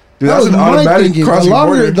thinking. Dude, that was an automatic crossing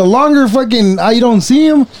border. The longer fucking you don't see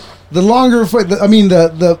him, the longer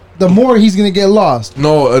the more he's gonna get lost.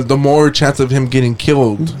 No, the more chance of him getting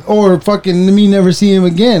killed. Or fucking me never see him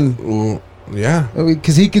again. Well, yeah.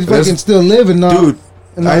 Because he could fucking still live and not... Dude.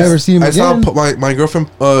 And I never see him again. I saw my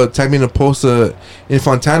girlfriend tagged me in a post in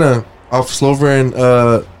Fontana off Slover and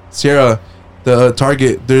Sierra, the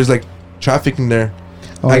Target. There's like trafficking there.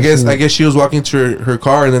 Oh, I guess she was walking to her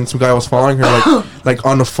car and then some guy was following her like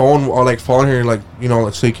on the phone or like following her like, you know,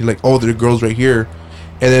 so he could like, oh, the girl's right here.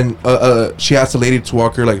 And then she asked the lady to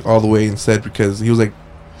walk her like all the way instead because he was like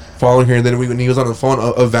following her. And then when he was on the phone,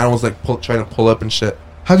 a van was like trying to pull up and shit.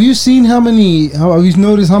 Have you seen have you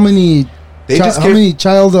noticed how many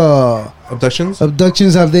child abductions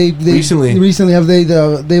have they recently have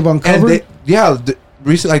they've uncovered?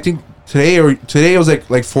 Recently I think today it was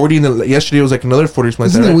like 40 and then yesterday it was like another 40.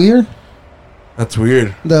 Isn't it weird? That's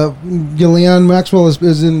weird. The Ghislaine Maxwell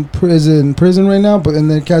is in prison right now, and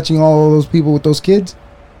they're catching all of those people with those kids.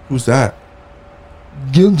 Who's that?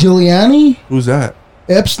 Giuliani? Who's that?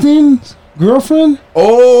 Epstein's girlfriend?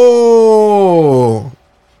 Oh,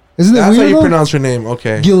 isn't that weird? That's how you though? pronounce her name.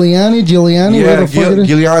 Okay. Giuliani. Yeah,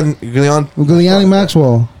 Giuliani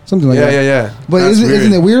Maxwell. Something like that. Yeah. But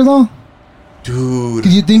isn't it weird though? Dude. Do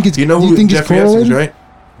you think it's? You know who Jeffrey Epstein is, right?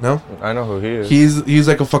 No. I know who he is. He's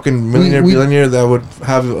like a fucking billionaire that would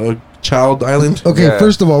have a child island. Okay,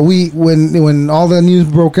 first of all, when all the news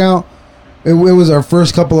broke out, it was our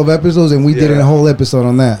first couple of episodes, and we did a whole episode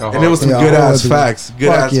on that. And it was some good ass facts.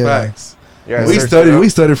 Facts. Yeah, we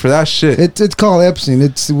studied for that shit. It's called Epstein.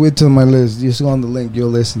 It's on my list. Just go on the link. You'll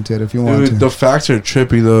listen to it if you want to. The facts are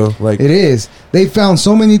trippy though. Like it is. They found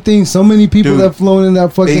so many things. So many people that flown in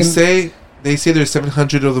that fucking. They say there's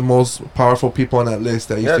 700 of the most powerful people on that list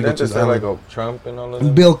that used to go to the island. Like Trump and all of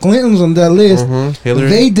them. Bill Clinton's on that list. Hillary.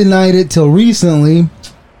 They denied it till recently.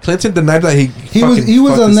 Clinton denied that he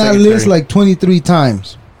was on that list like 23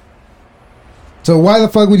 times. So why the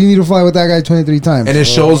fuck would you need to fly with that guy 23 times? And it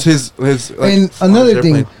shows his like, and another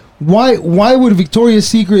thing, why would Victoria's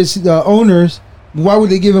Secret owners, why would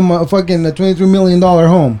they give him a fucking $23 million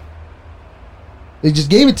home? They just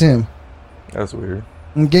gave it to him. That's weird.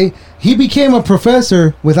 Okay, he became a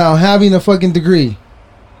professor without having a fucking degree.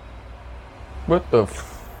 What the?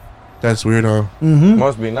 That's weird, huh?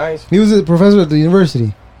 Must be nice. He was a professor at the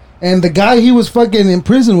university, and the guy he was fucking in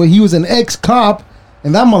prison with, he was an ex-cop,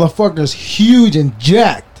 and that motherfucker's huge and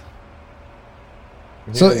jacked.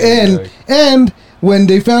 So and when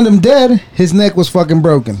they found him dead, his neck was fucking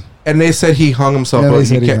broken. And they said he hung himself.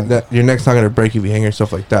 Your neck's not gonna break if you hang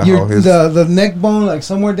yourself like that. The neck bone, like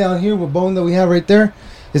somewhere down here, the bone that we have right there,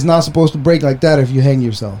 is not supposed to break like that if you hang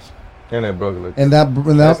yourself. And it broke. Like and that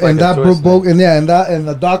broke. And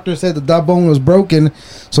the doctor said that bone was broken,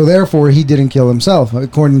 so therefore he didn't kill himself,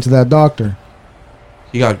 according to that doctor.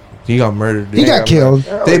 He got He got murdered. Dude. He got killed.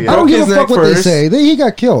 They I don't broke give his a fuck neck what they first. say. He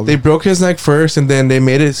got killed. They broke his neck first, and then they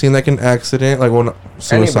made it seem like an accident, like Anybody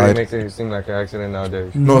suicide. makes it seem like an accident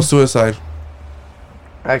nowadays. No, suicide.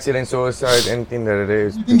 Accident, suicide, anything that it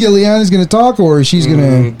is. You think Giuliani's gonna talk, or she's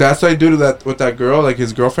gonna That's what I do to that with that girl, like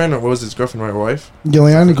his girlfriend, or what was his girlfriend, right? Wife.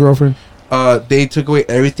 Giuliani girlfriend? They took away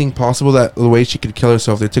everything possible that the way she could kill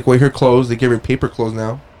herself. They took away her clothes. They gave her paper clothes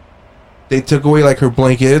now. They took away like her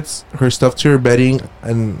blankets, her stuff to her bedding,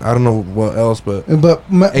 and I don't know what else, but and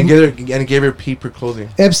gave her paper clothing.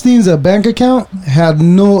 Epstein's bank account had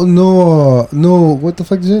no what the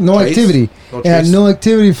fuck is it? No Trace? activity. No It had trace. no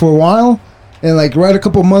activity for a while, and like right a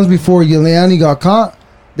couple months before Giuliani got caught,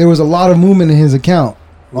 there was a lot of movement in his account.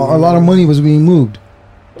 A lot of money was being moved.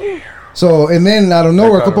 So and then out of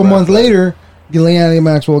nowhere, a couple months later, Giuliani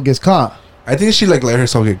Maxwell gets caught. I think she like let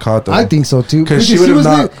herself get caught though. I think so too. Because she Because would have was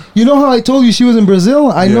not. you know how I told you she was in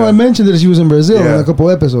Brazil? I know Yeah. I mentioned that she was in Brazil in Yeah. a couple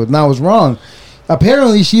episodes, and I was wrong.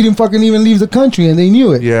 Apparently, she didn't fucking even leave the country, and they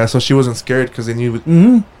knew it. Yeah, so she wasn't scared because they knew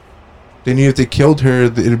Mm-hmm. they knew if they killed her,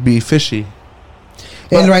 it'd be fishy.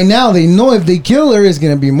 And right now, they know if they kill her, it's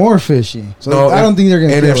gonna be more fishy. So I don't think they're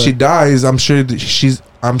gonna. And kill if her. she dies, I'm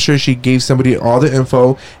sure she gave somebody all the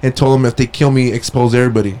info and told them if they kill me, expose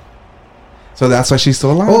everybody. So that's why she's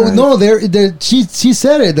still alive. Oh no, she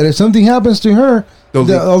said it that if something happens to her,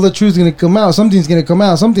 all the truth's gonna come out. Something's gonna come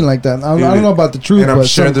out. Something like that. I don't know about the truth, And I'm but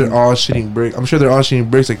sure something. they're all shitting bricks. I'm sure they're all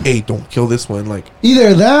shitting bricks. Like, hey, don't kill this one. Like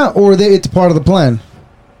Either that or it's part of the plan.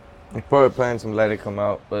 They probably plan to let it come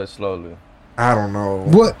out, but slowly. I don't know.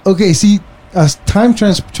 What? Okay, see, as time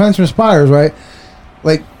transpires, right?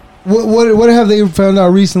 Like, what have they found out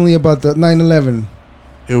recently about the 9/11?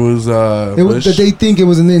 It was That they think it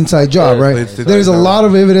was an inside job, Yeah, right? it's There's a lot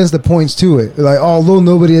of evidence that points to it. Like, although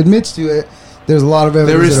nobody admits to it, there's a lot of They were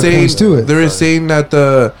evidence that saying points to it. they were saying that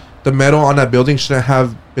the metal on that building shouldn't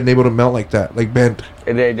have been able to melt like that, like bent,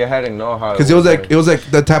 And they hadn't know how. because it was like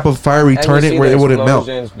the type of fire retardant where it wouldn't melt.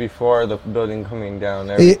 Before the building coming down.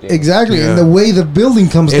 Everything. Exactly, Yeah. and the way the building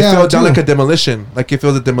comes It down. felt down too. like a demolition, like it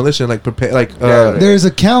felt a demolition, like prepare, like Yeah, There's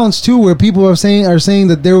accounts too where people are saying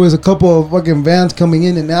that there was a couple of fucking vans coming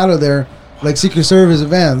in and out of there, like Secret Service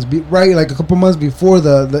vans, right? Like a couple months before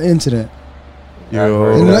the incident.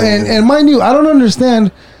 yo. And mind you, I don't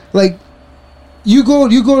understand. Like, you go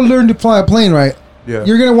to learn to fly a plane, right? Yeah.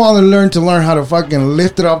 You're gonna want to learn how to fucking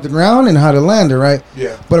lift it off the ground and how to land it, right?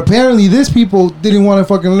 Yeah. But apparently, these people didn't want to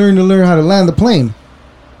fucking learn how to land the plane.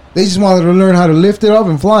 They just wanted to learn how to lift it up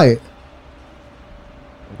and fly it.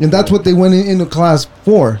 And that's what they went into class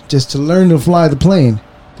for, just to learn to fly the plane.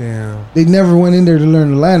 Damn. They never went in there to learn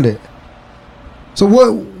to land it. So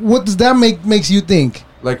what does that makes you think?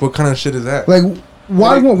 Like, what kind of shit is that? Like,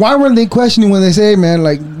 why weren't they questioning when they say, hey, man,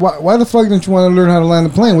 like, why the fuck don't you want to learn how to land the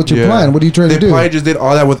plane? What's your plan? What are you trying to do? They probably just did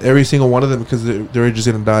all that with every single one of them because they were just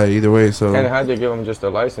gonna die either way. So And how'd they give them just a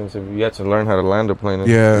license if you had to learn how to land a plane?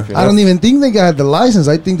 Yeah. I don't even think they got the license.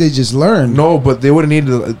 I think they just learned. no, but they would have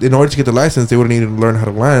needed in order to get the license, they would have needed to learn how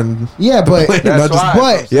to land. Yeah, but plane. That's Not just-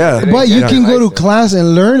 why. but- Yeah. They didn't but you get can a go to license. class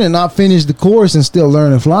and learn and not finish the course and still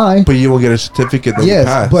learn and fly. But you will get a certificate that you Yes,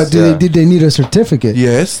 passed. but did they need a certificate?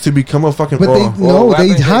 Yes, to become a fucking. But they no, what they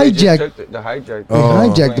happened is just hijacked. took the hijacked. They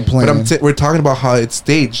hijacked the plane. But we're talking about how it's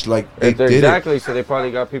staged. Like they did Exactly, so they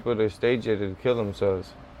probably got people to stage it and kill themselves.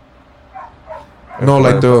 it. No,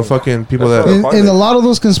 like the fucking people That's that. what- In a lot of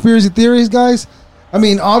those conspiracy theories, guys, I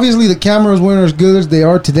mean, obviously the cameras weren't as good as they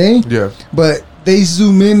are today, Yeah. but they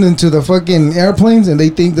zoom in into the fucking airplanes and they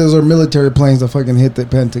think those are military planes that fucking hit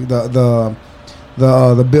the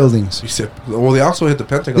the buildings. You said. Well, they also hit the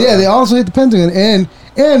Pentagon. Yeah, they also hit the Pentagon, and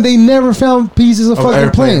they never found pieces of fucking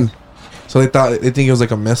airplane. plane. So they think it was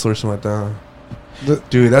like a missile or something like that. The-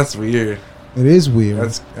 Dude, that's weird. It is weird.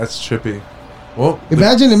 That's trippy. Well,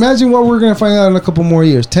 Imagine what we're gonna find out in a couple more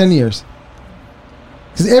years, 10 years.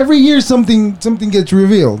 Because every year something gets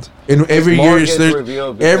revealed. in every More year, gets there's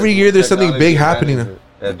revealed because every year there's something technology big happening.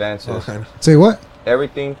 Advances. Okay. Say what?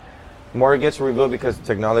 Everything more gets revealed because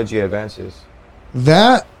technology advances.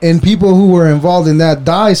 That and people who were involved in that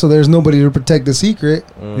die, so there's nobody to protect the secret.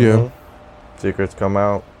 Yeah. Secrets come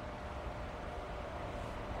out.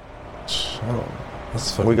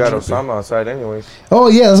 That's fucking We got trippy. Osama outside anyways. Oh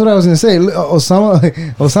yeah, that's what I was gonna say.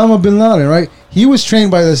 Osama bin Laden, right? He was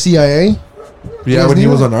trained by the CIA. Yeah, Guys when he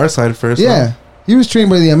knew was that? on our side first. Yeah, he was trained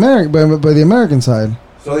by the American side.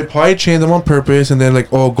 So they probably trained them on purpose, and then like,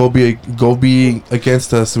 oh, go be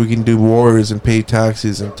against us, so we can do wars and pay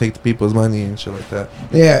taxes and take the people's money and shit like that.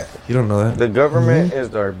 Yeah, You don't know that. The government is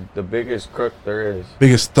the biggest crook there is.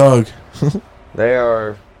 Biggest thug. They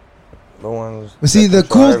are the ones. but see that the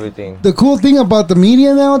control cool everything. the cool thing about the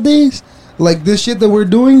media nowadays, like this shit that we're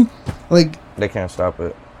doing, like They can't stop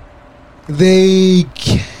it. they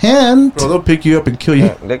can't. Bro, they'll pick you up and kill you.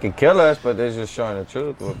 They can kill us, but they're just showing the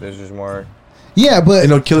truth. There's just more. Yeah, but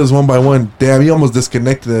And they'll kill us one by one. Damn, you almost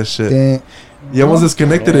disconnected that shit. Damn. You almost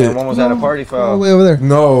disconnected I'm it. almost at a party All the foul. way over there.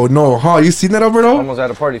 No. Huh? You seen that, Alberto? Almost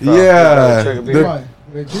at a party foul. Yeah. Check a beer.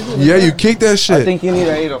 They're- Yeah, you kicked that I shit. think you need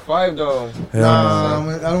an 8 or 5 though. Nah,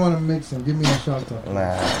 I don't want to mix them. Give me a shot though.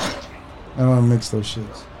 Nah. I don't want to mix those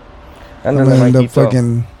shits. And I'm then gonna they end might up keep up.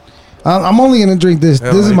 fucking. I'm only gonna drink this. Yeah,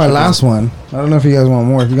 This is like my fucking- last one. I don't know if you guys want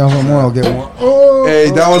more. If you guys want more, I'll get more. Oh,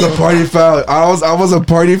 Hey, that was a party foul. I was a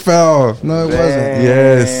party foul. no, it wasn't.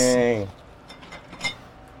 Yes. Dang.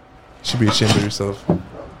 Should be ashamed of yourself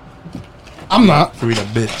I'm not. for being a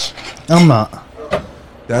bitch. I'm not.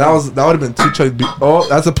 That would have been 2 chugs. Oh,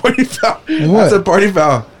 that's a party foul. What? That's a party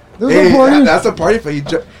foul. There's no party. That's a party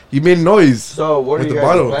foul. You made noise So what with are the you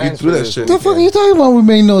bottle. guys' You plans threw for that this shit. The fuck are you talking about? We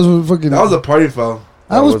made noise with fucking. That was a party foul.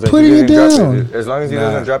 I was Wasn't- putting you it didn't drop down. As long as he Nah.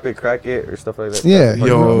 doesn't drop it, crack it, or stuff like that. Yeah,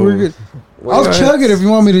 Yo. we're good. What I'll you chug it if you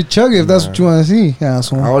want me to chug it. If that's what you want to see,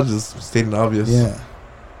 asshole. I was just stating obvious. Yeah.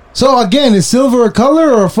 So again, is silver a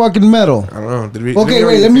color or a fucking metal? I don't know. Did we? Okay, did we wait.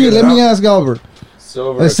 already Let figure me it out? ask Albert.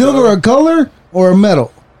 Silver. Is silver a color or a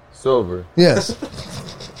metal? Silver. Yes.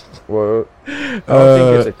 Well, I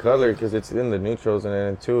don't think it's a color because it's in the neutrals, and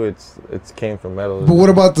then two, it's came from metal. But what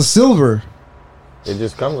about the silver? It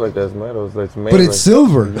just comes like that. It's metal. It's made. But like, it's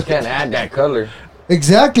silver. You can't add that color.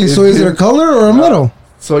 Exactly. So is it a color or a metal?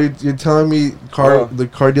 So you're telling me No. the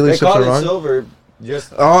car They dealerships call are it wrong? silver.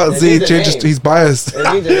 Just Oh, it see, needs a changes. name. He's biased.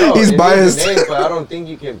 It needs a, no, He's it biased. Needs a name, but I don't think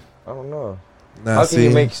you can. I don't know. Nah, How can see.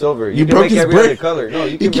 you make silver? You You can broke make his every brick. other color. No,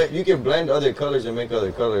 you You can you can blend other colors and make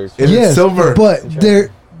other colors. It is Yes, silver. but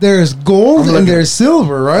there's gold I'm and looking. there's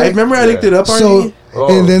silver, I right? remember I looked it up So already.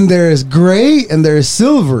 Oh. and then there's gray and there's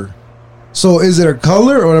silver. So is it a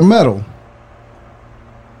color or a metal?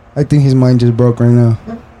 I think his mind just broke right now.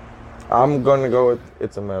 I'm gonna go with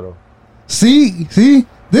it's a metal. See,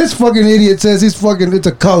 this fucking idiot says it's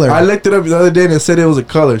a color. I looked it up the other day and it said it was a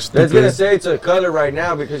color. It's gonna Stupid. say it's a color right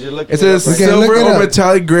now because you're looking. It says up right Okay, now. silver look it or up.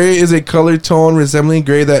 metallic gray is a color tone resembling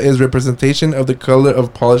gray that is representation of the color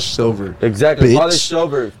of polished silver. Exactly. Bitch. Polished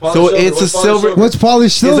silver. Polished So silver. it's a What's polished silver- What's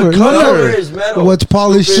polished It's a silver? color. Silver is metal. What's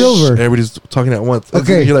polished Stupid. silver? Everybody's talking at once.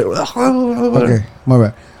 Okay. You're like, Okay, my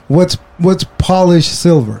bad. What's polished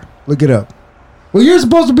silver? Look it up. Well, you're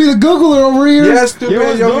supposed to be the Googler over here. Yeah, stupid. He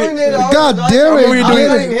was Yo, doing it. God damn it! What were you I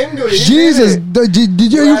doing? didn't- Him do it. He Jesus,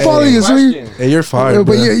 did you Right. follow you? So you, Question. Hey, you're fired. but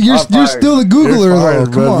bro. you're I'm you're fired. still the You're Googler fired,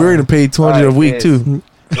 though. Come bro. on. We're gonna pay 200 a Alright, week yes. too.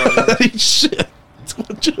 Shit,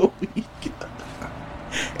 200 a week.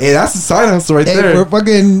 Hey, that's a side hustle right Hey, there.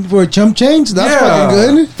 we're chump change. That's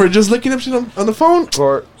fucking good. For just looking up shit on the phone.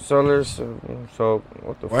 For solar, so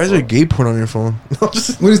what the? Why is there gay porn on your phone? What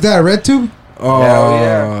is that? Red tube? Oh, Hell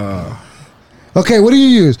yeah. Okay, what do you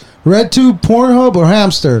use? Red tube, Pornhub, or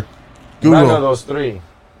Hamster? None of Google. those three.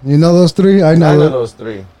 You know those three? I know. None of That. those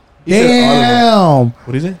three. He said all of them. Damn.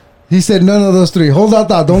 What is it? He said none of those three. Hold that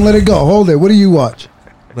thought. Don't let it go. Hold it. What do you watch?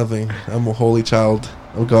 Nothing. I'm a holy child.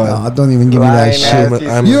 Oh No, God. don't even give me that Lying shit.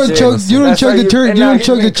 ass. I'm You don't chug. You don't That's chug why the turkey. and You now don't he's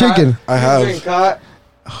chug the been caught. chicken. I have. He's been caught.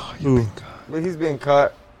 Ooh. But he's been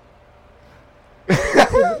caught. You've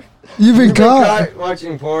been You've been caught. caught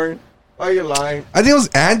watching porn. Why are you lying? I think it was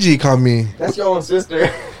Angie caught me. That's your own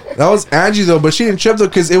sister. That was Angie though, but she didn't trip though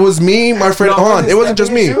because it was me, my friend. No, Hold on, wasn't it wasn't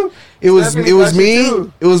just me. Stephanie too? It was Stephanie it was caught me. you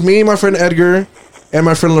too. It was me, my friend Edgar, and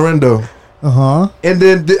my friend Lorendo. Uh huh. And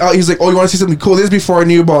then he's like, "Oh, you want to see something cool?" This is before I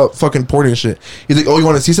knew about fucking porn and shit. He's like, "Oh, you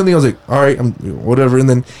want to see something?" I was like, "All right, whatever." And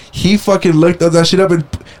then he fucking looked up that shit up, and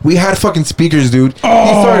we had fucking speakers, dude. He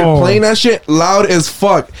started playing that shit loud as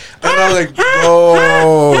fuck, and I was like,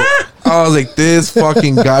 "Oh." I was like, this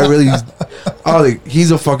fucking guy really. I was like, he's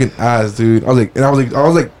a fucking ass, dude. I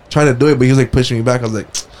was like trying to do it, but he was like pushing me back. I was like,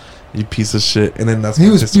 you piece of shit. And then that's He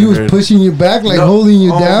when was it he was disappeared. pushing you back, like No. holding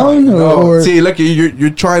you Oh down, my- no. or See, look, you're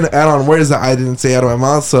trying to add on words that I didn't say out of my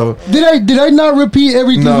mouth. So did I not repeat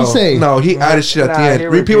everything no, you say? no, he added shit at Nah, the end. he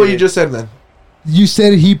Repeat what you repeated. just said then. You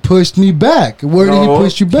said he pushed me back. Where did he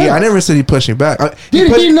push you back? I never said he pushed me back.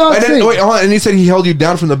 Did he not and then, say- wait, hold on, and he said he held you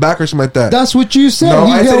down from the back or something like that. That's what you said. No,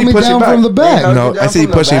 he I said held he me pushed you down back. from the back. Held No, you down I said he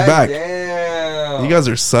from the pushed me back. Damn. You guys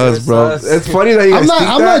are sus, You're bro. sus. It's funny that you guys think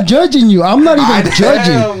I'm that. not judging you. I'm not even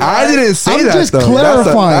judging. Damn. I didn't say I'm that. just though.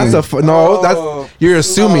 clarifying. No, Oh. that's you're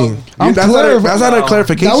assuming. I'm That's not a No.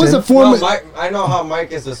 clarification. That was a form No, of. Mike, I know how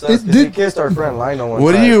Mike is a sus It because he did- kissed our friend Lionel one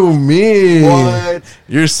What do time. you mean? What?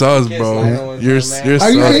 You're sus, Kiss bro. Lionel one You're time, man. you're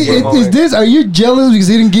Are you? sus, bro. Is this? Are you jealous because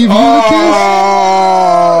he didn't give you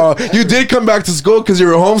Oh, you did come back to school because you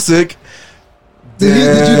were homesick.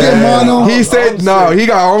 Did you get mono? He said no. He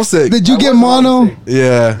got homesick. Did you get mono?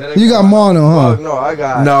 Yeah. You got mono, huh? No, I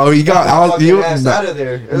got. No, he got out. You Ass out of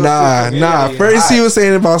there. It was nah. too humiliating. First, he Hot. was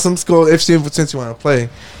saying about some school. If since you want to play,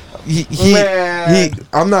 Man.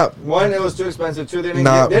 I'm not. One, it was too expensive. Two, they didn't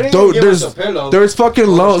Nah, give, they didn't even give us a pillow. there's fucking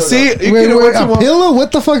loans. See, you Wait, could've wait, went to a one- pillow?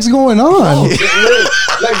 What the fuck's going on?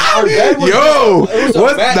 Like our bed was Yo, it was a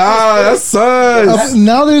what? mattress. Nah, that sucks.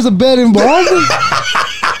 Now there's a bed involved?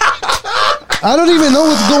 I don't even know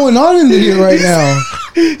what's going on in here right now.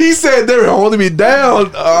 He said they were holding me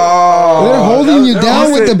down. Oh, They're holding you they're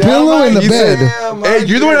down with the holding pillow and the He bed. said, hey,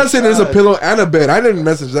 you're the one that said there's a pillow and a bed. I didn't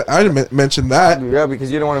message that. I didn't mention that. Yeah,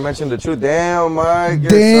 because you don't want to mention the truth. Damn, Mike.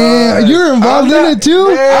 Damn, you're involved in it too?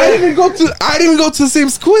 I didn't even go to the same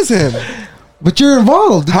school as him. But you're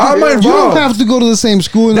involved. How am I You don't involved? have to go to the same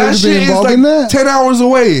school in order That to be shit is involved like in that. 10 hours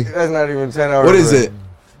away. That's not even 10 hours. What is away. it?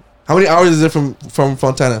 How many hours is it from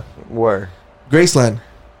Fontana? Where? Graceland.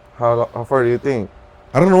 How far do you think?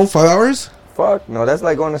 I don't know, 5 hours? Fuck, no, that's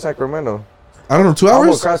like going to Sacramento. I don't know, 2 I'm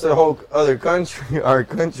hours? across the whole other country, our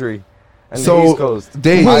country, and So, the East Coast.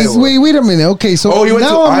 days. Wait a minute. Okay, so Oh, you went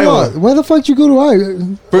now to I'm Iowa. lost. Why the fuck you go to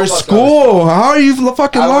Iowa? For school. How are you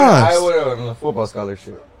fucking I lost? went on a football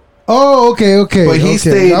scholarship. Oh, okay. But he okay.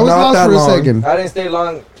 stayed I was not lost that for long. a second. I didn't stay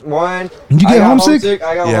long. One, Did you I get got homesick?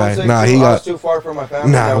 I got Yeah, homesick. nah, Two, he I got- was too far from my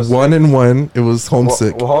family. Nah, That was 1 sick. and 1. It was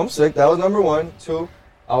homesick. Well, homesick. That was number one. Two,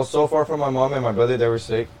 I was so far from my mom and my brother. They were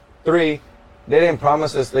sick. Three, they didn't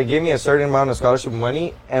promise us. They gave me a certain amount of scholarship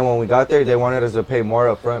money, and when we got there, they wanted us to pay more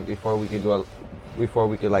up front before we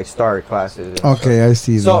could like start classes. and Okay, stuff. I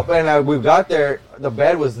see So that. when we got there, the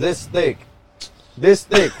bed was this thick. This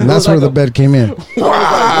thick. And that's where the bed came in.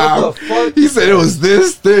 Wow. What the fuck? He said it was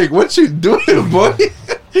this thick. What you doing, boy?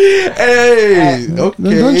 Hey,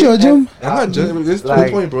 okay. Don't judge him. I'm not judging. This is Like,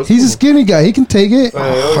 2020, bro. It's He's a cool. skinny guy. He can take it.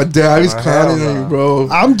 Oh, damn, he's clowning hell on you, no. bro.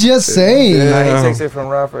 I'm just saying. Yeah. Nah, he takes it from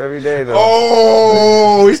Ralph for every day though.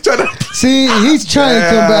 Oh, he's trying to. See, he's trying to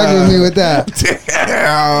come back with me with that.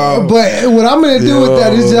 Damn. But what I'm gonna do with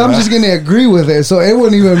that is I'm just gonna agree with it, so it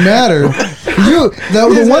wouldn't even matter.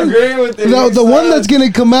 The one, agreeing with it. the one that's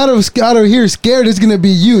gonna come out of here scared is gonna be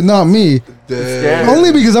you, not me. Damn.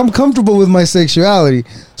 Only because I'm comfortable with my sexuality.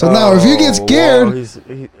 So now, if you get scared, Whoa, he's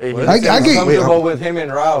I get- comfortable with him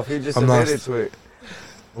and Ralph. He just I'm admitted lost. to it.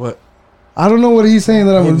 What? I don't know what he's saying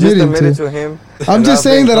that I'm He just admitting admitted to. to him. I'm and just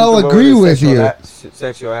Ralph saying being that I'll comfortable agree his with you.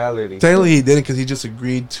 Sexuality. Technically, he didn't because he just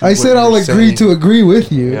agreed to. I what said you I'll were agree saying. to agree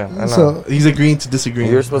with you. Yeah, I know. So He's agreeing to disagree.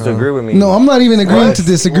 You're supposed to agree with me. no, I'm not even agreeing What? to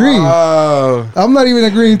disagree. Wow. I'm not even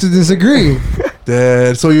agreeing to disagree.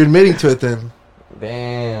 Dad, so you're admitting to it then?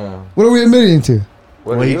 Damn. What are we admitting to? What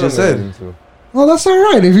Well, are he you just said. admitting to? Well, that's all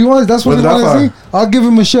right. If he wants, that's what With he wants to Rafa. see. I'll give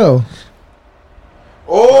him a show.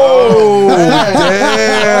 Oh,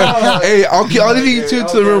 damn! Hey, I'll leave you two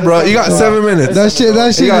to the room, bro. You got 7 minutes. That shit You got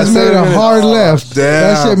just made 7 a minutes. hard left.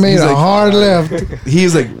 That Damn. shit made He's a like- hard left.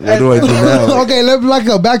 He's like, what do I do now? Okay, let's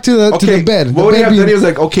go back to the bed. What would The he bed have done? He being- was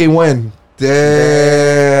like, okay, when?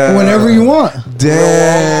 Damn. whenever you want.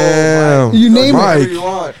 Damn. You name it. Mike, Whatever you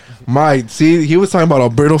want. Mike, see, he was talking about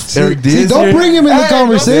Alberto. See, don't bring him in the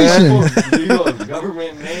conversation.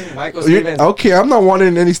 Government name, Michael You're- Stevens. Okay, I'm not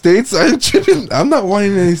wanting any states. I'm not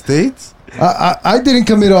wanting any states. I didn't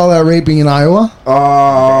commit all that raping in Iowa.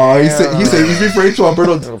 Oh, he said he's referring to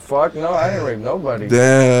Alberto. Oh, fuck no, I didn't rape nobody.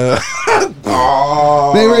 Damn.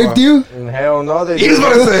 Oh. They raped you? Hell no, they He was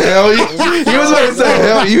didn't. about to say hell. He was about to say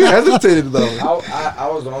hell. You hesitated though. I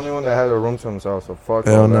was the only one that had a room to himself, so fuck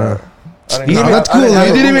Hell all no. that. I didn't You have- didn't- that's I didn't cool. have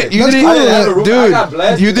You a didn't roommate. even. You That's didn't. cool. I didn't have a room- I got Dude,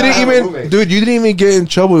 blessed you because I didn't had a even, roommate. dude. You didn't even get in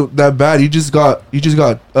trouble that bad. You just got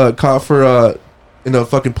caught for in a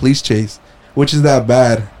fucking police chase, which is that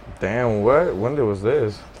bad. Damn, what? When was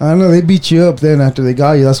this? I don't know. They beat you up then after they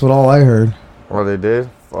got you. That's what all I heard. Oh, they did?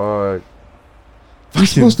 Fuck. You're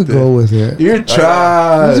supposed to go with it. You're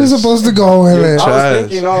trash. You're just supposed to go with You're it. I was trash.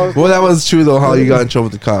 thinking, Well, that was true though. How you got in trouble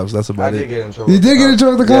with the cops? That's I about did it. get in trouble. You did get in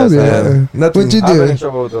trouble with the cops? Yes, I Yeah. have. Nothing- What'd you I've been in do?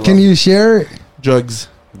 trouble with the Can law. you share it? Drugs.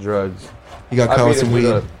 Drugs. You got I caught beat with a some dude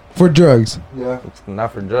weed. up. For drugs. Yeah.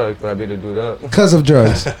 Not for drugs, but I beat a dude up. Because of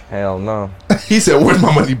drugs. Hell no. He said, "Where's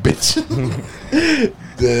my money, bitch?"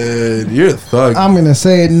 Dude, you're a thug. I'm going to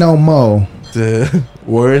say it no mo. Dude,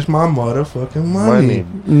 where's my motherfucking money?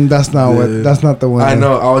 That's not Dude. that's not the one. I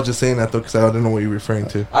know. I was just saying that though because I didn't know what you were referring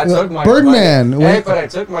to. I took Mike's Birdman. money. Hey, What- but I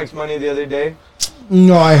took Mike's money the other day.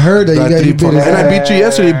 No, I heard that you Got got 3 you bit points. his And I ass. beat you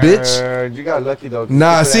yesterday, bitch. You got lucky though.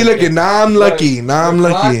 Nah, see, look it. Now I'm lucky. Now I'm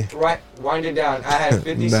lucky. Right, wind it down. I had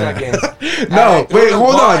 50 Nah. seconds. No, I threw wait, the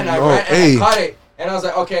hold ball on. and I Oh, ran and hey. I caught it. And I was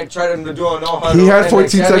like, okay, try to do a no huddle. He had And 14 they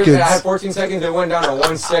said it, seconds. I had 14 seconds. It went down to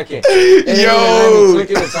 1 second. And then Yo. click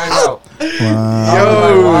in the timeout. Wow. I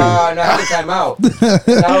was like, wow. And I had the timeout.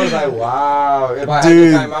 And I was like, wow. If I had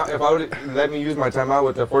Dude. the timeout, if I would let me use my timeout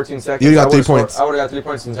with the 14 seconds, You got I would've 3 points. I would have got 3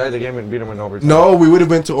 points inside the game and beat him in overtime. No, we would have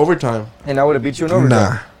been to overtime. And I would have beat you in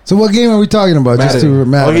overtime. Nah. So what game are we talking about? Just to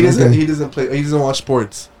Madden. Madden. Oh, he doesn't. okay. He doesn't play. He doesn't watch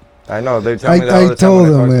sports. I know. They tell me that all I the time. told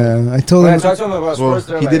when I him, talk to them. man. I told When I him. talk to him about Well, sports,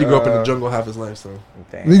 they're he did like, grow up in the jungle half his life, so.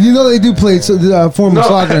 Damn. You know they do play form of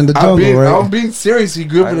soccer in the I'm jungle, being, right? I'm being serious. He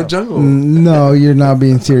grew up I in the know. jungle. No, you're not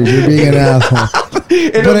being serious. You're being an asshole.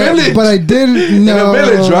 In But a village. I did know. In a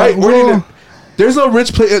village, right? Where Well, you- there's no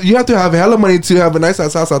rich place. You have to have hella money to have a nice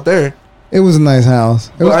ass house out there. it was a nice house.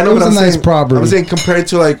 It was, Well, I know it was what a I'm nice saying. property. I'm saying compared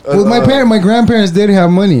to like. well, my grandparents did have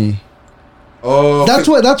money. Oh, That's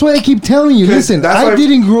why I keep telling you. 'Cause Listen, that's I why-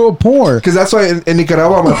 didn't grow up poor. Because that's why in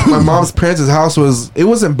Nicaragua, my mom's parents' house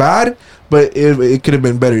wasn't bad, but it could have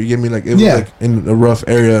been better. You get me? Like it was Yeah. like in a rough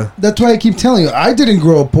area. That's why I keep telling you. I didn't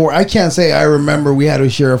grow up poor. I can't say I remember we had to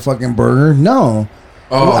share a fucking burger. No.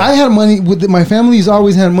 Oh, I had money. My family's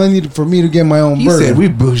always had money for me to get my own he burger. said we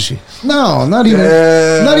bougie. No, not even.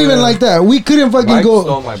 Yeah. Not even like that. We couldn't fucking Mike go.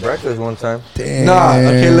 stole my breakfast one time. Damn. Nah,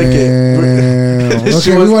 okay, look it. This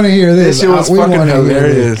shit Okay, we was- want to hear this. This shit was We fucking wanna hear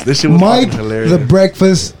hilarious. This shit was Mike, fucking hilarious. the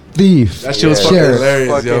breakfast thief. That shit was Yeah. fucking Share it. hilarious,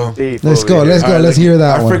 Fucking yo. thief Let's over go. here. Let's go. Alright, Let's look, hear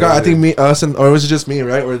that I one. forgot. I think or was it just me,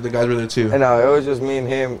 right? Or the guys were there too? And no, it was just me and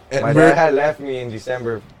him. And My we're- dad had left me in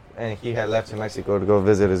December, and he had left to Mexico to go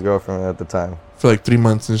visit his girlfriend at the time. For like 3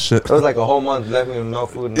 months and shit. It was like a whole month, left me with no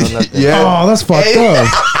food, no nothing. Yeah. Oh, that's fucked up.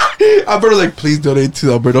 Alberto like, please donate to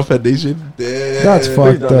the Alberto Foundation. Damn. That's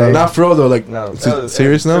fucked don't up. hate. Not for real though. Like, No,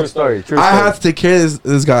 serious now. True story. True I story. had to take care of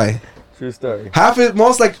this guy. True story. Half it,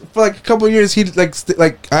 most like for like a couple of years, he'd like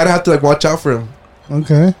I'd have to like watch out for him.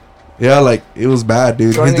 Okay. Yeah, like it was bad,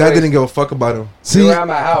 dude. So His dad anyways- didn't give a fuck about him. We See. were at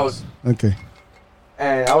my house, Okay.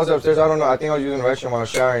 and I was upstairs. I don't know. I think I was using the restroom while I was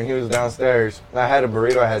showering. He was downstairs. And I had a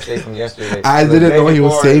burrito I had saved from yesterday. I The didn't day know he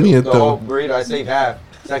was before, saving it, the though. whole burrito I saved half.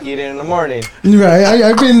 So I could eat it in the morning. Right.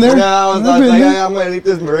 I've been there. Yeah, I was I've been like, there. hey, I'm gonna eat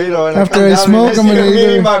this burrito. And After I, come I down smoke, and I'm this gonna nigga eat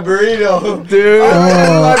eating it. my burrito. Dude, I was eating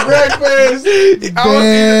Oh. my breakfast.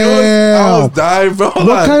 I was dying, bro.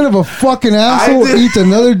 What kind of a fucking asshole did- eats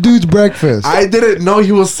another dude's breakfast? I didn't know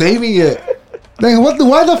he was saving it. Like,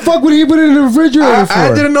 why the fuck would he put it in the refrigerator for?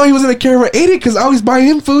 I didn't know he was in the camera. Ate it because I always buy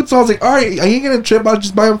him food. So I was like, all right, I ain't gonna trip. I'll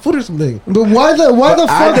just buy him food or something. But why the But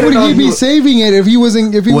I fuck didn't would know he he be was- saving it if he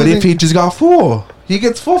wasn't? If he What wasn't, if he just got full? He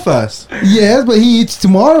gets full fast. Yes, but he eats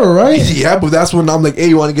tomorrow, right? Yeah, but that's when I'm like, hey,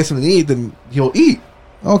 you want to get something to eat? Then he'll eat.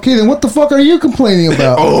 Okay, then what the fuck are you complaining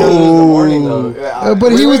about? Because it was in the morning, though.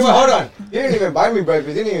 But he was- Hold on. He didn't even buy me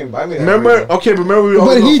breakfast. He didn't even buy me that Remember? burrito. Okay, but remember we But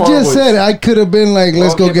always he go just Farmwoods. said I could have been like,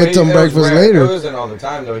 let's Okay, go but get some it was breakfast rare. It later. wasn't all the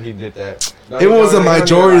time, though, he did that. No, It was a he don't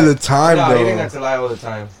majority of lie. the time, No, though. he didn't have to lie all the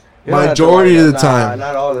time. He don't have to Majority lie. of the Nah, time.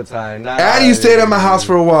 Not all the time. Not And you stayed at my house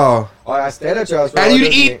for a while. Oh, I stayed at your house. for a And while, you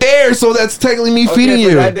didn't eat you? there, so that's technically me Okay, feeding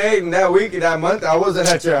but you. that day, and that week, and that month, I wasn't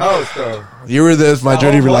at your house, though. You were there for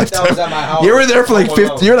majority of your whole month I was lifetime. at my house. You were there for like Home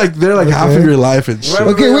 50. alone. You're like there like half of Okay. your life and shit.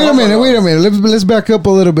 Remember- Okay, wait a minute. Let's back up a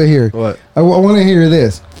little bit here. What? I want to hear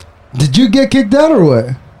this. Did you get kicked out or what?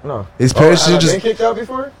 No. His Oh, parents have I just. been kicked out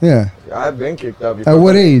before? Yeah. I've been kicked out before. At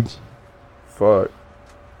what age? Fuck.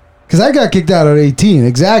 Because I got kicked out at 18.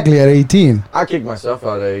 Exactly at 18. I kicked myself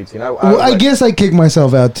out at 18. Well, I guess I kicked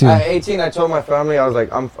myself out too. At 18, I told my family, I was like,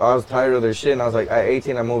 I was tired of their shit, and I was like, at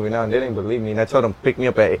 18, I'm moving out, and they didn't believe me, and I told them, pick me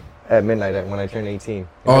up at midnight when I turned 18.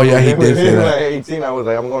 Oh, yeah, he did say that. At 18, I was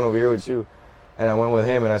like, I'm going over here with you, and I went with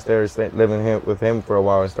him, and I started living with him for a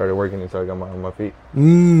while, and started working until I got on my feet.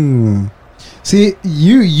 See,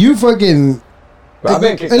 you fucking. But I've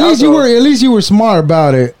been kicked At out, least you though. were. At least you were smart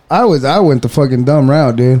about it. I went the fucking dumb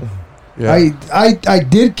route, dude. Yeah. I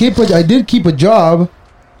did keep a job,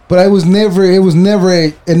 but it was never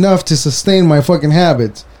enough to sustain my fucking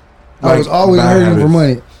habits. I Like was always bad hurting for habits.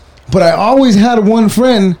 money. But I always had one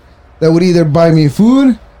friend that would either buy me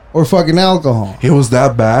food or fucking alcohol. It was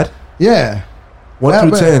that bad. Yeah. 1 That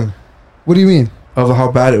through bad. 10 What do you mean? of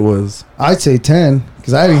how bad it was. I'd say 10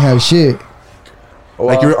 because I didn't have shit.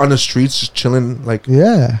 Like you were on the streets just chilling. Like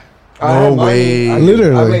Yeah. I had No money. way. I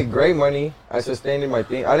Literally. made great money. I sustained my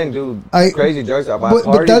thing. I didn't do I- crazy drugs. I but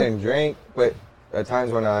partied that- and drank, but at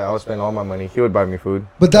times when I would spend all my money, he would buy me food.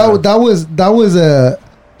 But that was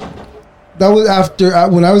after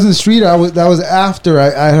when I was in the street. That was after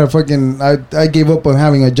I gave up on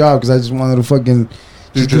having a job because I just wanted to fucking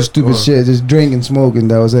just do stupid shit, just drink and smoke, and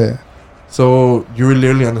that was it. So you were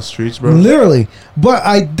literally on the streets, bro. Literally. But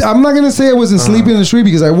I'm not gonna say I wasn't sleeping in the street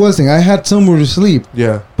because I wasn't. I had somewhere to sleep.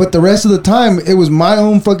 Yeah. But the rest of the time, it was my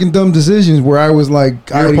own fucking dumb decisions where I was like,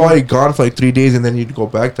 You were probably gone for like 3 days and then you'd go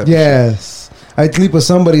back. Yes. I'd sleep at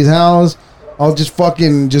somebody's house. I'll just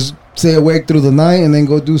fucking just stay awake through the night and then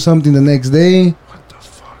go do something the next day. What the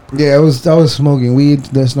fuck? Bro? Yeah, I was smoking weed,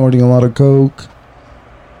 snorting a lot of coke,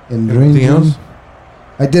 and drinking. Anything else?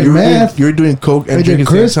 I did meth. You were doing coke and I did drinking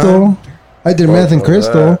at the same crystal. time? I did meth and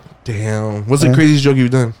crystal. Damn. What's the craziest drug you've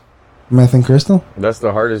done? Meth and crystal? That's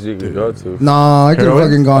the hardest you can go to. Nah, I could have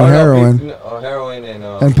fucking gone heroin Heroin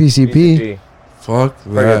and PCP. Fuck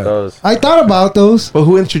Forget that. those. I thought about those. But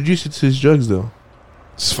who introduced you to his drugs though?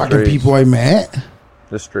 It's fucking people I met.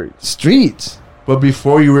 The streets. Streets. But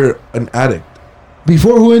before you were an addict.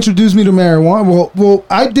 Before who introduced me to marijuana? Well,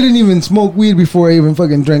 I didn't even smoke weed before I even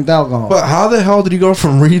fucking drank alcohol. But how the hell did you go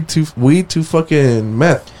from weed to fucking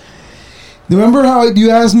meth? Remember how you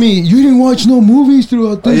asked me, you didn't watch no movies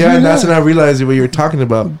throughout this? Yeah, and that's when I realized what you were talking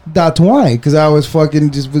about. That's why, because I was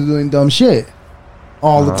fucking just doing dumb shit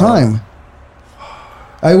all the time.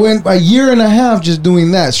 I went a year and a half just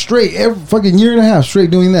doing that straight, every fucking year and a half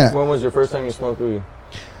straight doing that. When was your first time you smoked weed?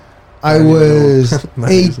 I was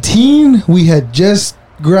 18. We had just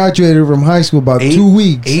graduated from high school about 2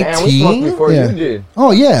 weeks. Man, we smoked before Yeah. you did.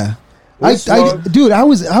 Oh yeah. Dude, I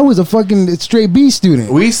was a fucking straight B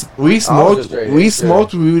student. We smoked straight,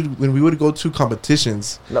 when we would go to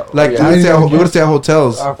competitions. No, Like yeah. we would stay at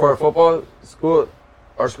hotels. For football school,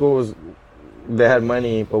 our school was, they had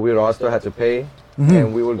money, but we would also have to pay.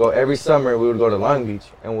 And we would go every summer. We would go to Long Beach,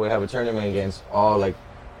 and we'd have a tournament against all like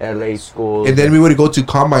LA schools. And then we would go to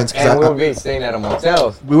combines. And we would be staying at a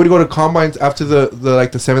motel. We would go to combines after the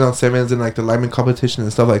like the 7-on-7s and like the lineman competition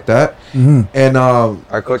and stuff like that. And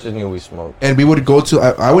Our coaches knew we smoked. and we would go to.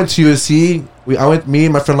 I went to USC. Me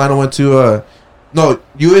and my friend Lionel went to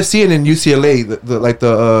USC and then UCLA.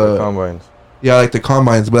 The Combines. yeah, like the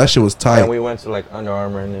combines. But that shit was tight. And we went to like Under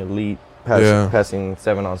Armour and Elite, passing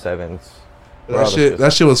 7-on-7s.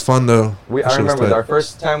 That shit was fun though. I remember our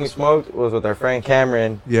first time we smoked was with our friend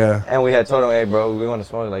Cameron. Yeah. And we had told him, hey bro, we want to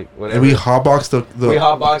smoke like whatever. And we hotboxed we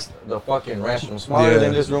hotboxed the fucking restroom, smaller Yeah.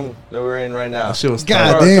 than this room that we're in right now. That shit was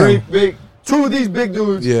God tight. damn. Two of these big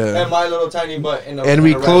dudes. Yeah. And my little tiny butt in the And in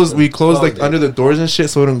we the closed restroom. like under the doors and shit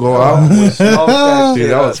so it wouldn't go out. We smoked that Dude, shit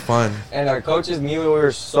that up. was fun. And our coaches knew we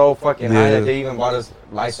were so fucking high Yeah. that they even bought us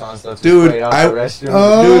Lysol and stuff to Dude, spray out the restroom.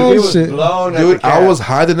 Oh, Dude, he was shit. blown at Dude, the I cap. was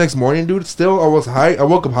high the next morning, dude. Still, I was high. I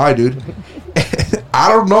woke up high, dude. I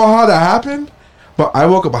don't know how that happened, but I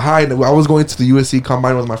woke up high and I was going to the USC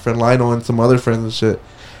combine with my friend Lionel and some other friends and shit.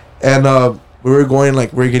 And we were going we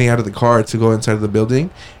were getting out of the car to go inside of the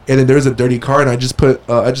building, and then there was a dirty car, and I just put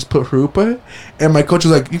Harupa, and my coach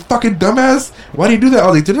was like, "You fucking dumbass! Why do you do that?" I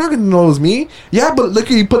was like, "They're not gonna know it was me." Yeah, but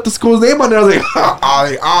look, you put the school's name on there. I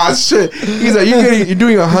was like, shit. He's like, you're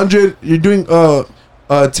doing 100, you're doing 10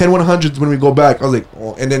 100s when we go back. I was like,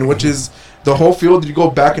 oh. And then which is the whole field. You go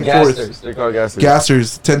back and forth. They're called gassers.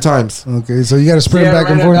 Gassers 10 times. Okay, so you got to sprint You had back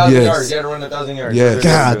to and run forth. 1,000 Yes. yards. You had to run 1,000 yards. Yes.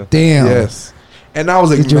 God damn. Yes. And I was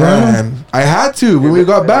like, Did you run? man, I had to when we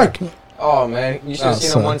got back. Oh man, you should have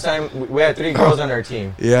seen them one time. We had 3 girls on our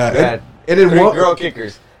team. Yeah. We had And then 3 what? girl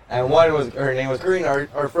kickers, and one was her name was Karina,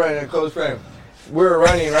 our friend and close friend. We were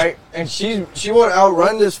running right, and she would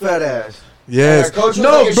outrun this fat ass. Yes. And our coach was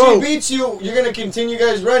No, like, if bro. she beats you, you're gonna continue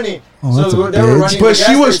guys running. Oh, that's so a they were bitch. running. But the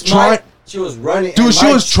she was gassers. trying- She was running. Dude, and she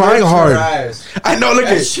Mike was trying tripped hard. her ass. I know. Look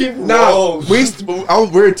And at she now. rose.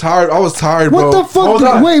 We were tired. I was tired, bro. What the fuck? Hold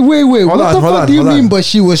on. Wait. Hold What on, the hold fuck on, do you hold mean? on. But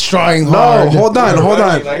she was trying No, hard. hold on, They were hold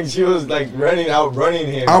running, on. Like she was like outrunning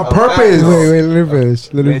him On A purpose. fat Wait, girl. let me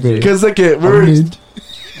finish. Let me Midget. finish. Because look at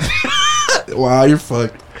wow, you're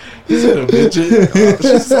fucked. You said a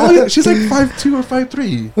midget. She's like 5'2" or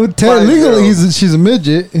 5'3". Well, legally, she's a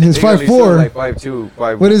midget. And he's Legally, she was 5'4". like 5'2",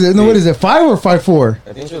 5 What is it? No, feet. what is it? 5 or 5'4"?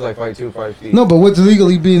 I think she was like 5'2", 5 feet. No, but what's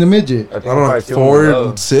legally being a midget? I think I don't know, 5'2" 4 and below.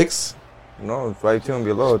 and 6. No, 5'2" and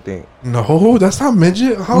below, I think. No, that's not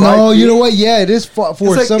midget. How No, you know what? Yeah, it is 4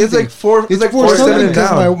 something. It's like 4. It's like 4 4 something 7 because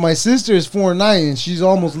down. my sister is 4'9" and she's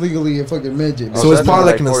almost legally a fucking midget. So it's that's probably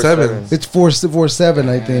like in the 4'7". 7. It's 4'7",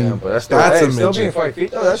 I Yeah, think. but that's still, That's hey, a still midget. being 5 feet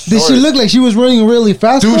though. That's Did short. she look like she was running really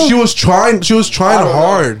fast? Dude, though? she was trying. She was I trying don't know.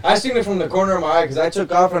 hard. I seen it from the corner of my eye because I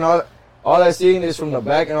took off and all I seen is from the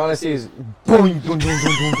back and all I see is boom, boom, boom,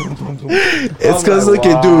 boom, boom, boom, boom. It's because I'm look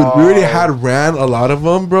like, at dude, we already wow. had ran a lot of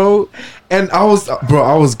them, bro. And I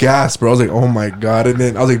was gassed, bro. I was like, oh my god. And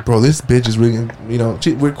then I was like, bro, this bitch is really,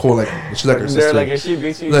 we're cool. Like she's like her They're sister. like, if she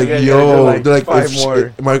beats you, Like, you guys yo, gotta do, they're like, five if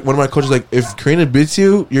more. one of my coaches like, if Karina beats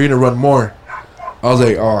you, you're gonna run more. I was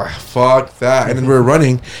like, oh, fuck that. And then we were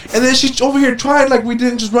running. And then she's over here trying like we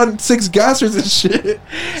didn't just run 6 gassers and shit.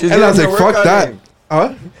 And I was like, fuck that.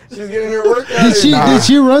 Huh? She's getting her work out. Did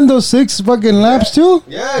she run those 6 fucking laps too?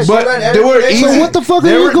 Yeah, she But ran they were every day. easy. So what the fuck are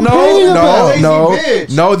you complaining about?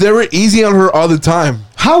 No, they were easy on her all the time.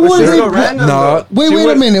 How were they? No, Wait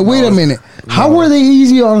a minute. How were they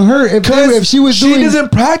easy on her if she was doing? She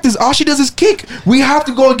doesn't practice. All she does is kick. We have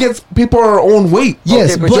to go against people our own weight.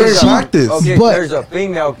 Yes, Okay, but there's she practice. Okay, but- there's a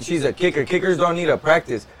thing now. She's a kicker. Kickers don't need to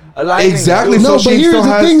practice. Exactly. No, So but she here's still the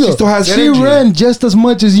has- thing she though. still has She energy. ran just as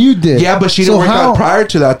much as you did. Yeah, but she didn't work out prior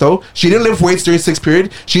to that though. She didn't lift weights during 6th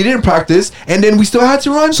period. She didn't practice, and then we still had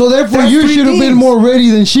to run. So therefore, That's you 3 should have been things. more ready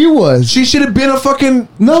than she was. She should have been a fucking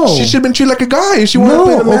No. She should have been treated like a guy. If she wanted to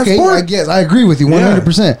play the man's okay, sport. I guess I agree with you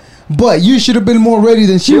 100%. But you should have been more ready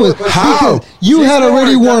than she was. How? Because you had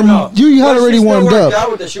already warmed. You had already warmed up.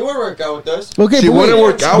 She would work out with us. Okay, She but wouldn't wait,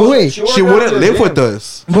 work out. but wait, She wouldn't live with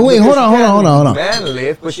us. but wait, hold on. Man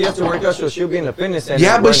lift, but she has to work out so she'll be in the fitness center.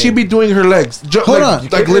 Yeah, but she'd be doing her legs. Hold on.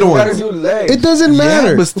 Like little ones. It doesn't Yeah,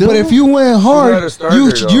 matter. but still. but if you went not hard, a starter,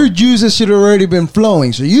 though. your juices should have already been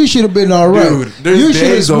flowing. So you should have been all right. Dude, there's you should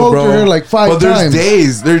have days though, smoked bro. her like 5 but there's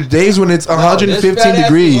times. There's days when it's 115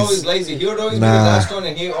 degrees. Always lazy. He would always be the Nah. last one,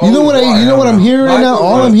 and he You know what I'm hearing right now? Michael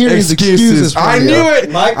All I'm hearing is excuses. I from knew you.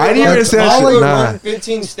 it. I knew it. Said all I- shit. run Nah.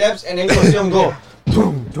 15 steps, and then you see him go,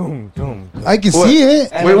 boom, boom, boom. I can What? see it.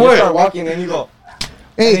 And Wait, then you what? start walking, and you go.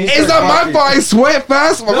 Hey, It's not my fault. I sweat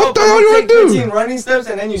fast. What the hell you you take want to 15 do? running steps,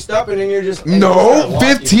 and then you stop, and then you're just. and you No, start walking.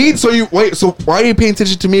 15. So you wait. So why are you paying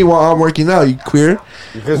attention to me while I'm working out? You queer?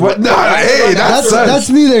 What? Nah, hey, that's that's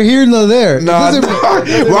neither here nor there. It Nah,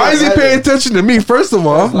 doesn't- why is he paying attention to me? First of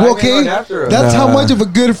all, Why Okay, run after us? that's how Nah. much of a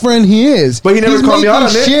good friend he is. But he never He's called me out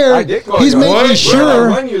making on it. sure- I did call He's you out. making What? sure.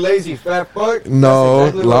 Run, you lazy fat fuck. No, That's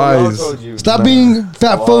exactly what we all lies. told you. Stop being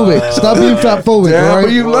fat phobic. Stop being fat phobic. yeah, all right?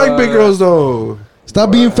 but you like big girls though.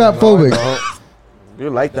 Stop being fat phobic. You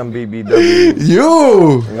like them BBW.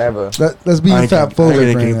 You. Never. That's being fat phobic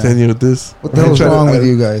right now. continue with this. What the hell's wrong with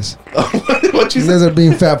you guys? What you You said? guys are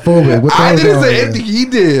being fat phobic. What the I hell's didn't wrong say with you? anything. He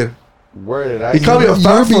did. Where did I? He called me a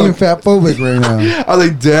fat You're being fuck. fat phobic right now. I was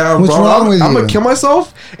like, damn, What's bro. wrong with I'm you? gonna kill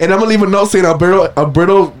myself, and I'm gonna leave a note saying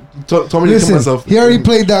Alberto told me to kill Listen, myself. he already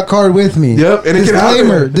played that card with me. Yep, and it can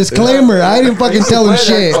happen. Disclaimer. I didn't fucking tell him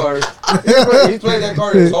shit. He's played that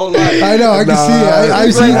card his whole life. I know. I can Nah, see it. I've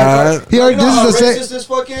he's seen played that it. card. He already. You know how This is the racist this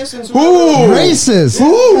fuck is since Who? racist. This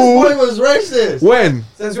boy was racist. When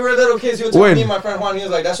Since we were little kids, he would tell When? me and my friend Juan, he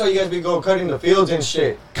was like, that's why you guys be go cutting the fields and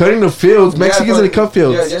shit. cutting the fields, Mexicans in the cut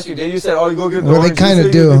fields. Yeah, yes you did. You said, oh, you go get the Well, they oranges. kinda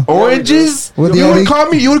You do. said- Oranges? Well, You the would only- call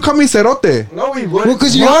me. You would call me cerote. No, we wouldn't. Well,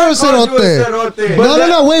 because you Juan are a called you cerote. cerote.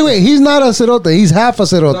 No. Wait. He's not a cerote. He's half a No,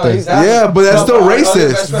 cerote. he's not. Yeah, but that's No, still my other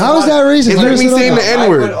racist. best friend How is Juan- that racist? It's You're like a me cerote. saying the I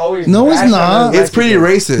would N-word. always No, it's bash on not. the It's pretty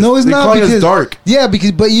Mexicans. racist. No, it's They not call us because dark. Yeah,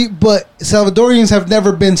 because but Salvadorians have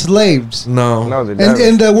never been slaves, No. No, they and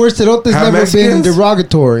never. the word cerote's Have never been Mexicans?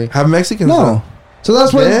 derogatory. Have Mexicans? No. though? So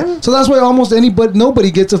that's why. Yeah. So that's why almost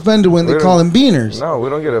nobody gets offended when they call them beaners. No, we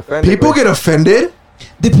don't get offended. People but- get offended.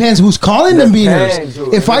 Depends who's calling them Depends beaners.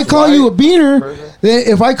 who- If I it's call you a white beaner, person. then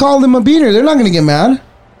if I call them a beaner, they're not gonna get mad.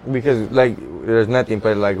 Because, like, there's nothing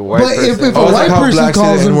but, like, a white But if- person. if a Oh, it's white like how person blacks say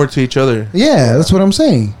calls the them- N-word to each other. Yeah, that's what I'm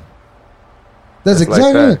saying. That's Just like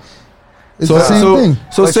exactly that. it. It's the same thing.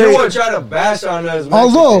 So But say you would try to bash on us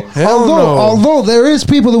Although, Mexicans. Hell no. although there is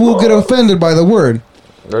people that will get offended by the word.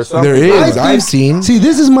 There's some there people- is. I've seen. See,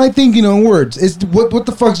 this is my thinking on words. It's what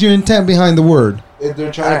the fuck's your intent behind the word? They're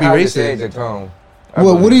I trying to have be to say racist. the tone.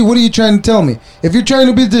 Well, what are you trying to tell me? If you're trying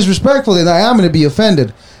to be disrespectful, then I am going to be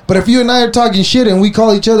offended. But if you and I are talking shit and we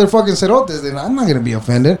call each other fucking cerotes, then I'm not going to be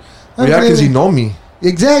offended. I'm Yeah, because gonna- you know me.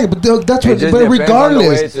 Exactly, but that's It what. just But depends on the way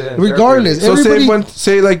regardless, it's interpreted. regardless, So everybody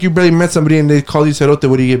say like you barely met somebody and they call you cerote,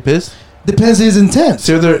 would you get pissed? depends his intent.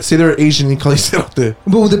 Say they're Asian and he call you cerote.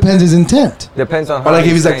 But it depends his intent. Depends on how Or like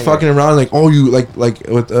if he's like saying fucking it. around, like oh you like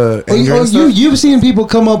with anger and stuff. You've seen people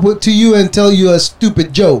come up with to you and tell you a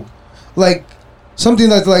stupid joke, like something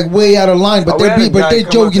that's like way out of line, but Oh, we had a they're guy come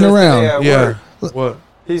up joking to us around. today at Yeah. work. What?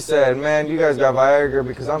 He said, "Man, you guys got Viagra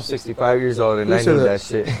because I'm 65 years old and Who I said need that? that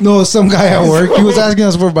shit." No, some guy at work. He was asking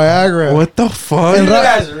us for Viagra. What the fuck? And You Ra-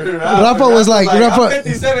 guys- Rafa was like, Rafa- I'm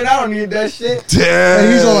 57. I don't need that shit. Damn.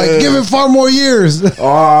 And he's all like, "Give it 4 more years."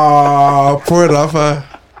 Oh, poor Rafa.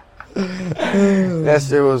 That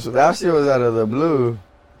shit was out of the blue.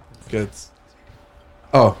 Good.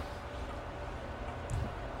 Oh,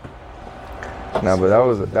 Nah, but that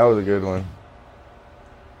was a good one.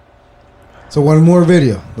 So one more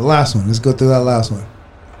video, the last one. Let's go through that last one.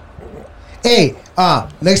 Hey,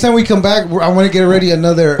 next time we come back, I want to get ready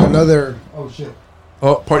another. Oh shit!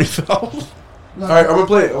 oh, party foul. All right, I'm gonna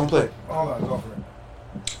play it. Hold on, go for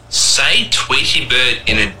it. Say Tweety Bird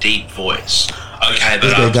in a deep voice. Okay, but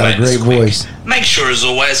This guy I'll got a play this great quick. voice. Make sure, as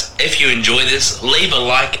always, if you enjoy this, leave a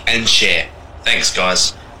like and share. Thanks,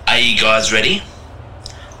 guys. Are you guys ready?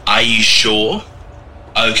 Are you sure?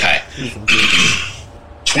 Okay.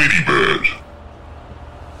 Tweety Bird.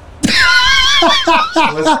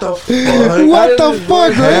 What the fuck? What the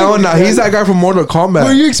fuck, Hell right? no, he's that guy from Mortal Kombat.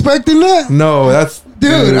 Were you expecting that? No, that's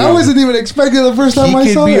Dude, I wasn't even expecting the first time He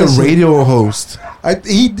I saw could be a this. radio host.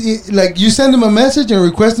 He like you send him a message and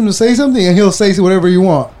request him to say something, and he'll say whatever you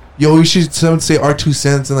want. Yo, you should say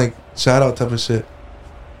R2 and like shout out type of shit.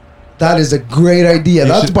 That is a great idea. You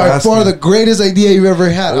That's should by ask far him. the greatest idea you've ever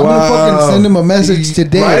had. I'm gonna fucking send him a message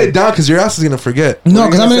today. Write it down because your ass is gonna forget. No, What are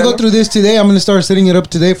because you I'm gonna gonna go send through this today. I'm gonna start setting it up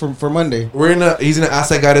today for Monday. He's gonna ask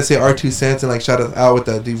that guy to say R2 and like shout us out with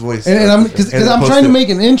that deep voice. And I'm because And I'm post trying to it. make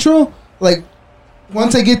an intro. Like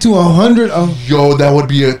once I get to 100, Yo, that would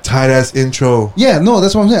be a tight ass intro. yeah, no,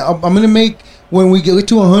 that's what I'm saying. I'm gonna make when we get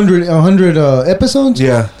to 100 episodes.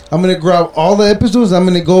 Yeah, I'm gonna grab all the episodes. I'm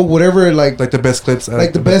gonna go whatever like like the best clips.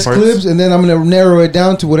 the best parts. clips, and then I'm gonna narrow it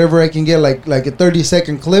down to whatever I can get, like a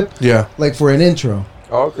 30-second clip, Yeah, like for an intro,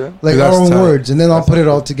 Oh, okay. like Dude, our that's own tight. words, and then I'll That's put it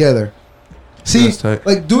all together. See, That's tight.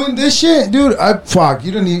 like doing this shit, dude.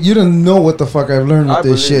 You don't know what the fuck I've learned with I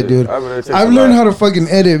this shit, believe it. dude. I believe it takes I've a learned lot. how to fucking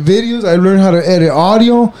edit videos. I've learned how to edit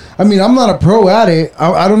audio. I mean, I'm not a pro at it.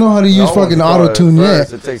 I don't know how to use No one's fucking pro at auto tune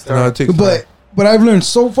first. yet. It takes no, time. it takes But I've learned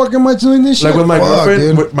so fucking much doing this shit. like with my Fuck, girlfriend.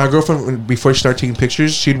 dude. With my girlfriend, before she started taking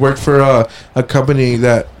pictures, she'd worked for a company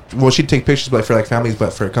that she'd take pictures, but for like families,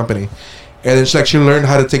 but for a company. And then she learned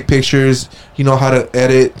how to take pictures. You know how to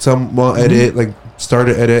edit. Some will edit, like start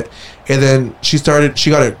to edit. And then she got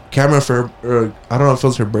a camera for I don't know if it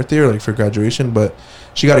was her birthday or like for graduation, but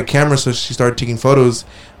she got a camera, so she started taking photos.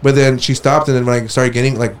 But then she stopped, and then when I started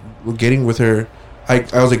getting with her, I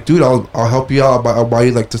was like, dude, I'll help you out. I'll buy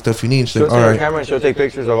you like the stuff you need. She's She'll like, take all a right. camera and she'll take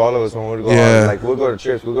pictures of all of us when we go Yeah. out. Like we'll go to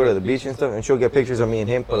trips, we'll go to the beach and stuff, and she'll get pictures of me and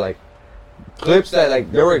him. But like clips that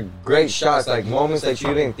like there were great shots, like moments that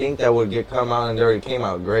you didn't think that would come out, and they already came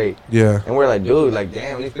out great. Yeah. And we're like, dude, like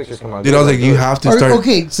damn, these pictures come out. Dude, good. I was like, you good. have to All right, start.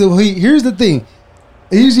 okay, so here's the thing.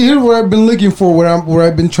 Here's what I've been looking for. What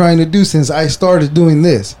I've been trying to do since I started doing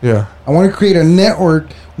this. Yeah. I want to create a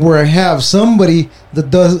network where I have somebody that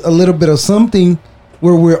does a little bit of something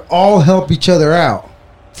where we all help each other out.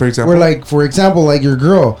 For example. Where, like, for example, like your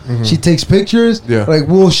girl, she takes pictures. Yeah. Like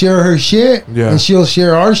we'll share her shit, Yeah. and she'll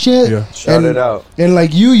share our shit. Yeah. Shout and, it out. And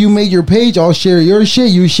like you make your page. I'll share your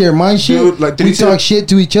shit. You share my shit. Dude, like, did we you see talk the- shit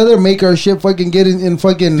to each other. Make our shit fucking get in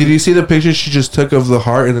fucking. Did you see the picture she just took of the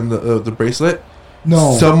heart and then the bracelet?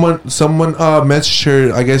 No. Someone messaged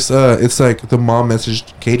her. I guess it's like the mom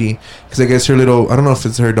messaged Katie because I guess her little. I don't know if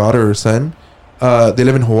it's her daughter or son. They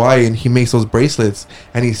live in Hawaii and he makes those bracelets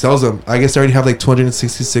and he sells them. I guess they already have like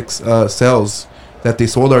 266 sales that they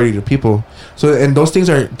sold already to people. So and those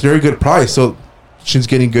things are very good price. So she's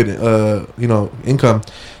getting good income.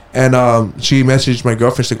 And she messaged my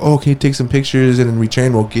girlfriend. She's like, "Oh, can you take some pictures and in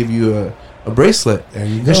return we'll give you a bracelet?" There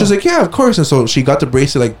you go. And she was like, "Yeah, of course." And so she got the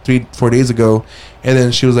bracelet like 3-4 days ago, and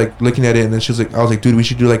then she was like looking at it, and then she was like, "I was like, dude, we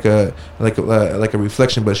should do like a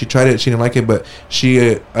reflection." But she tried it, she didn't like it. But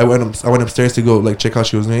I went upstairs to go like check how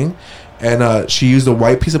she was doing, and she used a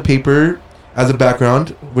white piece of paper as a background,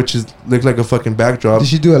 which looked like a fucking backdrop. Did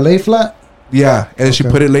she do a lay flat? Yeah, and then she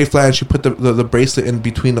Okay. put it lay flat, and she put the bracelet in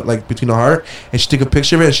between the heart, and she took a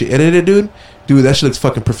picture of it, and she edited it, dude. That shit looks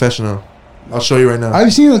fucking professional. I'll show you right now.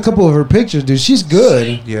 I've seen a couple of her pictures, dude. She's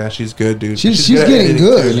good. Yeah, she's good, dude. She's good at getting editing,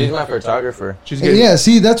 good. too. She's my photographer. She's good. Yeah,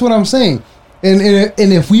 see, that's what I'm saying. And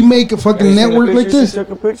if we make a Have fucking you seen the network like pictures this, she took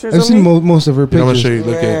of pictures I've of seen me? most of her I'm gonna show pictures.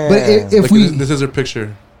 you. Look at. But Yeah. if Look, we, this is her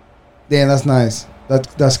picture. damn, that's nice.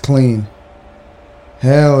 That's clean.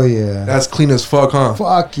 Hell yeah. That's clean as fuck, huh?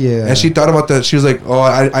 Fuck yeah. And she thought about that. She was like, "Oh,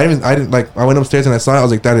 I didn't like." I went upstairs and I saw it. I was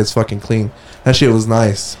like, "That is fucking clean. That shit was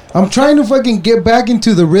nice." I'm trying to fucking get back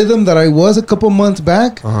into the rhythm that I was a couple months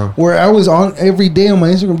back, Uh-huh. where I was on every day on my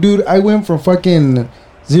Instagram. Dude, I went from fucking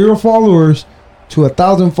 0 followers to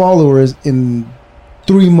 1,000 followers in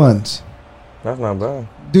 3 months. That's not bad.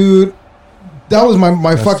 Dude, that was my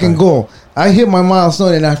That's fucking tight. goal. I hit my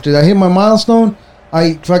milestone, and after I hit my milestone,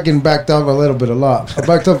 I fucking backed up a lot. I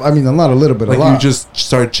backed up, I mean, not a little bit, Like a lot. you just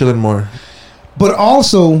started chilling more. But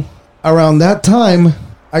also, around that time,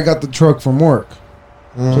 I got the truck from work.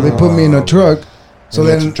 So they put me in a truck. So And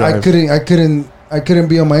you had then to drive. I couldn't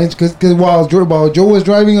be on my Instagram because while Joe was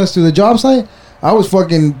driving us to the job site, I was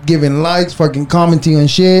fucking giving likes, fucking commenting on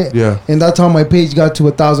shit. Yeah. And that's how my page got to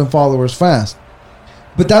 1,000 followers fast.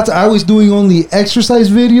 But I was doing only exercise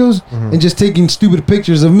videos Mm-hmm. and just taking stupid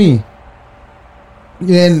pictures of me.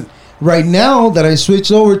 And right now that I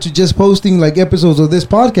switched over to just posting like episodes of this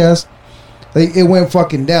podcast, like it went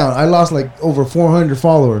fucking down. I lost like over 400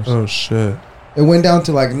 followers. Oh shit. It went down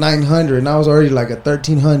to like 900, and I was already like at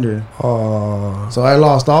 1,300. Oh. So I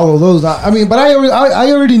lost all of those. I mean, but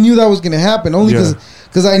I already knew that was gonna happen only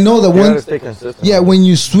because I know that You gotta once stay consistent. yeah, when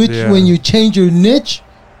you switch, when you change your niche,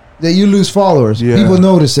 that you lose followers. Yeah. People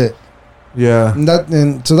notice it. Yeah. And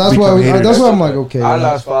so that's Become why haters. that's why I'm like, okay. I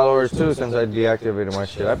lost followers too since I deactivated my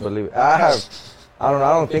shit. I believe it. I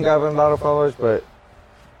don't think I have a lot of followers, but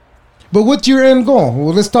what's your end goal?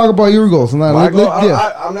 Well, let's talk about your goals. Now, my goal,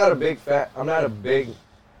 I'm not a big fan. I'm not a big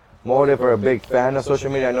motive or a big fan of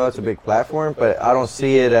social media. I know it's a big platform, but I don't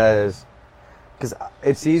see it as because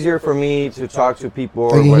it's easier for me to talk to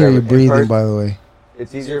people. I can hear you breathing, by the way.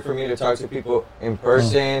 It's easier for me to talk to people in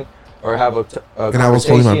person or have a And I was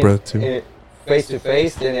holding my breath too. Face to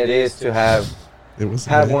face than it is to have nice.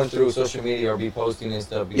 one through social media or be posting and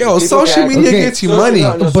stuff. Yo, social media gets you money.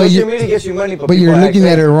 Social media gets you money, but you're looking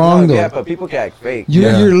at it wrong though. Yeah, but people can act fake.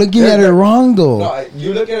 You're looking at it wrong though. No,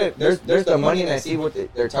 you look at it. There's the money, and I see what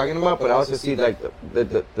they're talking about, but I also see like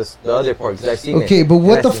the other part because I see. Okay, but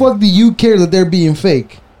what the fuck do you care that they're being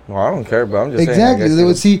fake? Well, I don't care, but I'm just exactly. saying. They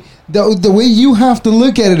would see the way you have to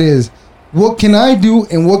look at it is, what can I do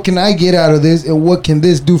and what can I get out of this and what can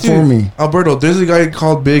this do for me? Alberto, there's a guy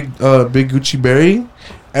called Big Gucci Berry,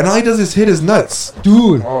 and all he does is hit his nuts,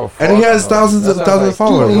 dude. Oh, and he has thousands of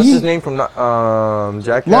followers. Dude, what's his name from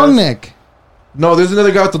Jackass? Long neck. No, there's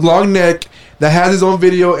another guy with the long neck that has his own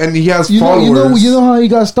video and he has followers. You know how he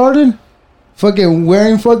got started? Fucking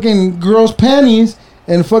wearing fucking girls' panties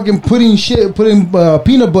and fucking putting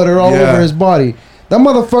peanut butter all over his body. That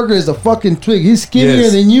motherfucker is a fucking twig. He's skinnier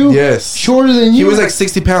than you. Yes. Shorter than you. He was like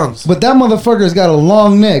 60 pounds. But that motherfucker's got a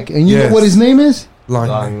long neck. And you know what his name is?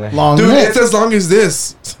 Long neck. Dude, neck. It's as long as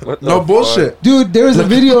this. No bullshit. Fuck? Dude, there was a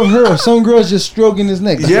video of her of some girls just stroking his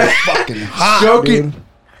neck. That's yeah. fucking hot, Stroking. dude.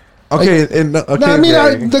 Okay, and okay. No, I mean,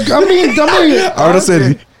 I would have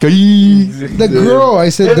said the girl. I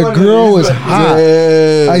said the girl was hot.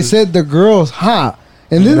 Yes. I said the girl's hot,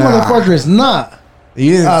 and this motherfucker is not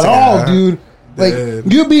at all, dude. Like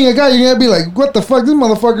you being a guy, you're gonna be like, "What the fuck? This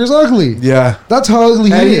motherfucker's ugly." Yeah, that's how ugly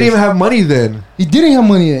he is. He didn't even have money then. He didn't have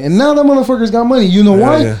money then, and now that motherfucker's got money. You know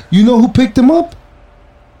why? Yeah. You know who picked him up?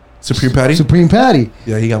 Supreme Patty. Supreme Patty.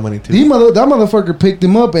 Yeah, he got money too. That motherfucker picked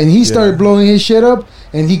him up, and he started blowing his shit up,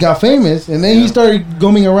 and he got famous, and then he started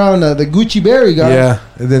going around the Gucci Berry guy. Yeah,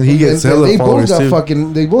 and then he gets hella followers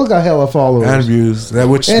too. They both got hella followers and views.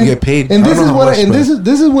 Which you get paid. And this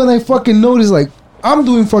is when I fucking noticed, like, I'm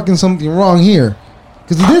doing fucking something wrong here,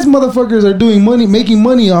 because these motherfuckers are making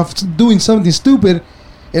money off doing something stupid,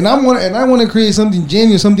 and I want to create something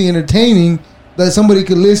genuine, something entertaining that somebody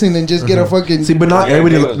could listen and just get a fucking. See, but not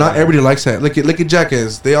everybody likes that. Look at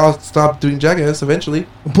Jackass. They all stopped doing Jackass eventually.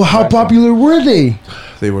 But how popular were they?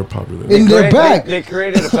 They were popular. And they're back. They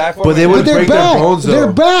created a platform. But they would break their bones though.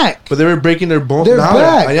 They're back. But they were breaking their bones. They're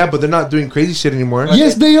back. Yeah, but they're not doing crazy shit anymore.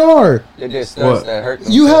 Yes, they are. They did stuff that hurt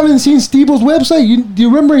them. You haven't seen Steeble's website? Do you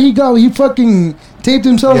remember he fucking taped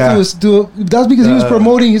himself to that's because he was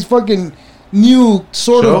promoting his fucking new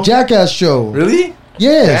sort of Jackass show. Really?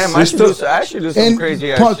 Yes. Damn, I should do some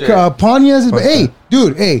crazy ass shit. Ponya's is, hey,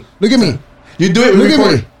 dude, look at me. You do it. Look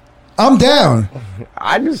at me. I'm down.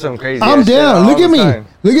 I do some crazy. I'm down. Look at me.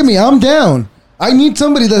 Look at me. I'm down. I need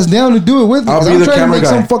somebody that's down to do it with me. I'll be I'm the trying to camera make guy.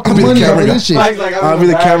 some fucking money off of this shit. I'll be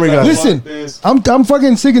the camera guy. Listen, I'm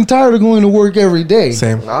fucking sick and tired of going to work every day.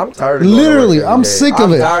 Same. I'm tired of literally. I'm sick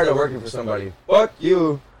of it. I'm tired of working for somebody. Fuck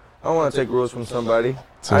you. I don't want to take rules from somebody.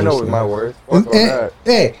 I know what my worth. Fuck all that.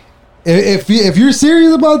 Hey. If you're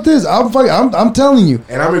serious about this, I'm telling you.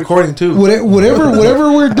 And I'm recording too. Whatever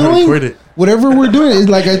we're doing, whatever we're doing is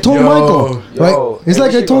like I told Michael. Right? It's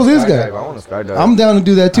like I told this guy. I want to skydive. I'm down to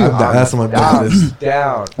do that too. That's my business.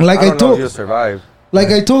 Down. Like I told you'll survive. Like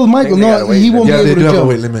I told Michael, no, he won't be able to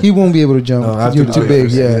jump. He won't be able to jump. You're too big.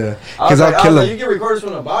 Yeah. Because I'll kill him. You can record us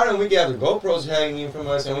from the bottom. We can have the GoPros hanging from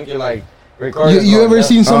us, and we can like. You ever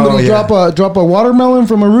seen somebody drop a watermelon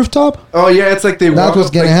from a rooftop? Oh yeah, it's like that's what's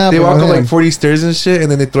gonna happen. They walk up like 40 stairs and shit, and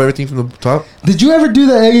then they throw everything from the top. Did you ever do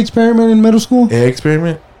the egg experiment in middle school? Egg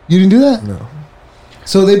experiment? You didn't do that? No.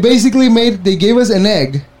 So they basically they gave us an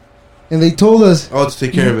egg, and they told us, to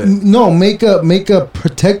take care of it. No, make a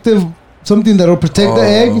protective something that'll protect the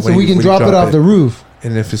egg, so we can drop it off the roof.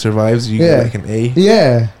 And if it survives, you get like an A.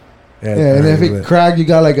 Yeah. Yeah, and if it cracked, you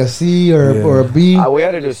got like a C or a B. We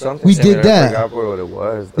had to do something. We did that. I forgot what it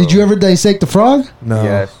was. Did you ever dissect the frog? No.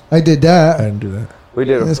 Yes. I did that. I didn't do that. We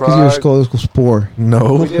did a That's because your school was poor.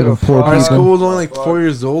 No. We did a Poor Our people. school was only like 4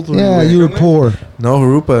 years old. when Yeah, we you were Truman? poor. No,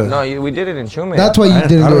 Harupa. No, we did it in Truman. That's why you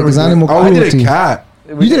didn't do it, because animal Oh, I did cruelty. a cat.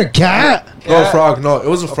 You did a cat? No, a frog. No, it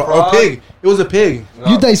was a frog. A frog? pig. It was a pig.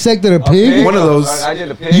 You dissected a pig? One of those. I did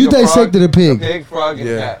a pig. You a frog, dissected a pig. A pig, frog, and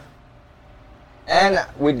Yeah. cat. And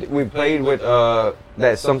we played with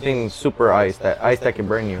that something super ice, that ice that can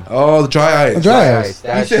burn you. Oh, the dry ice. Dry ice.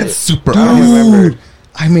 That You said shit. super Dude, ice.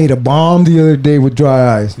 I made a bomb the other day with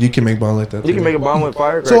dry ice. You can make bomb like that. You can make a bomb with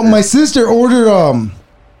firecrackers. So my sister ordered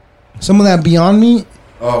some of that Beyond Meat,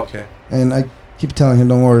 Oh, okay. and I keep telling her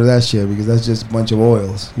don't order that shit because that's just a bunch of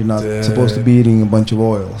oils. You're not Yeah. supposed to be eating a bunch of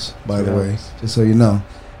oils, by the Yeah. way, just so you know.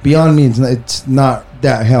 Beyond Meat, it's not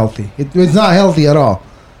that healthy. It's not healthy at all.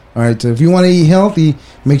 All right, so if you want to eat healthy,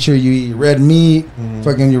 make sure you eat red meat,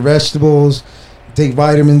 fucking your vegetables, take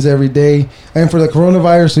vitamins every day. And for the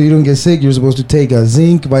coronavirus, so you don't get sick, you're supposed to take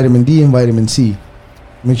zinc, vitamin D, and vitamin C.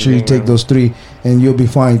 Make sure you take those 3, and you'll be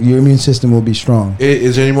fine. Your immune system will be strong.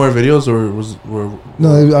 Is there any more videos or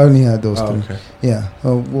No, I only had those 3. okay. Yeah.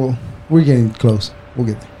 Oh, well, we're getting close. We'll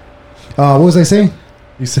get there. What was I saying?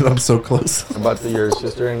 You said I'm so close. about your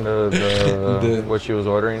sister and the what she was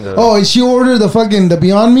ordering. Oh, and she ordered the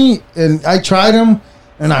Beyond Meat, and I tried them.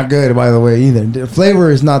 They're not good, by the way, either. The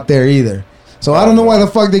flavor is not there either. So I don't know why the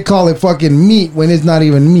fuck they call it fucking meat when it's not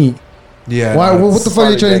even meat. Yeah. Why? no, What the fuck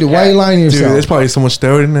are you trying to do? Why are you lying to Dude, yourself? there's probably so much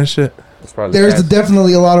steroid in that shit. It's probably There's cats.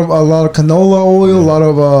 definitely a lot of canola oil, a lot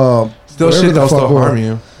of Still whatever shit the that'll fuck still oil. harm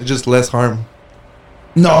you. It's just less harm.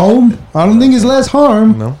 No, I don't think it's less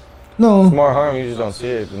harm. No. No, more harm. You just don't see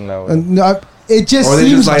it in that way. No, it just Or they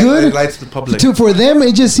seems just like good. it lights the public. For them,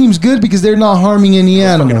 it just seems good because they're not harming any It's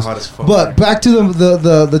fucking animals. hot as fuck. But back to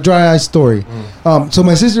the dry ice story. So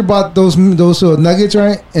my sister bought those nuggets,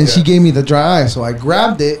 right? And she Yeah. gave me the dry ice. So I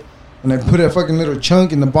grabbed it and I put a fucking little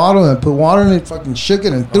chunk in the bottle and I put water in it, fucking shook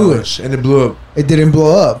it and threw it. And it blew up. It didn't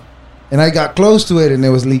blow up. And I got close to it and it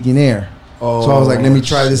was leaking air. Oh, So I was like, let me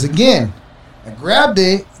try this again. I grabbed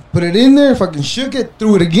it, put it in there, fucking shook it,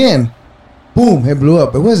 threw it again. Boom, it blew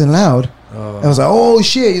up. It wasn't loud. I was like, oh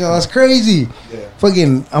shit, that's crazy. Yeah.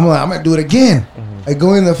 Fucking, I'm gonna do it again. I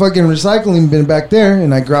go in the fucking recycling bin back there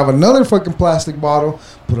and I grab another fucking plastic bottle,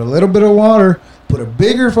 put a little bit of water, put a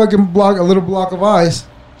bigger fucking a little block of ice,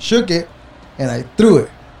 shook it, and I threw it.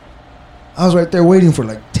 I was right there waiting for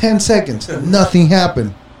like 10 seconds. Nothing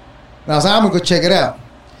happened. And I was like, I'm gonna go check it out.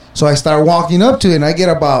 So I start walking up to it and I get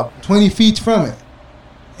about 20 feet from it.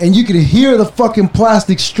 And you could hear the fucking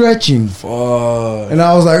plastic stretching. Fuck. And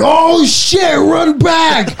I was like, oh shit, run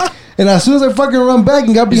back. And as soon as I fucking run back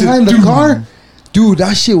and got behind the car, dude,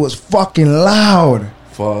 that shit was fucking loud.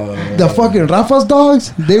 Fuck. The fucking Rafa's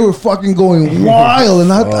dogs, they were fucking going wild.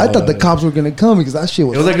 And I thought the cops were going to come because that shit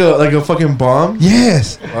was... It was like a fucking bomb.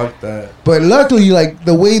 Yes. Fuck that. But luckily, like,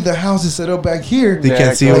 the way the house is set up back here, They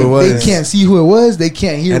can't see like, who it was. they can't see who it was. They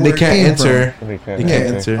can't hear And where they it can't came enter. from. They They can't can't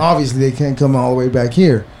Yeah, enter. obviously, they can't come all the way back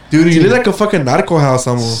here. Dude, you live like a fucking narco house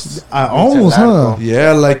almost. I almost, huh?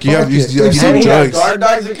 Yeah, like you Fuck have you, it. you, like, If you have someone- drugs. Guard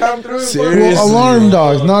dogs that come through. Seriously? Well, alarm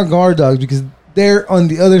dogs, not guard dogs, because they're on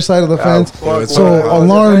the other side of the fence. So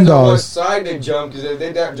alarm dogs. Side they jump because if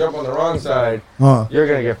they jump on the wrong side, Huh. you're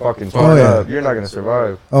gonna get fucking fucked Oh, yeah. up. You're not gonna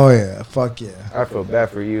survive. Oh yeah, fuck yeah, I feel bad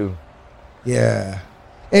for you. yeah.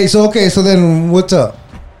 Hey, so then what's up?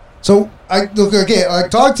 So I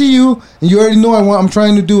talk to you, and you already know I'm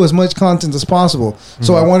trying to do as much content as possible.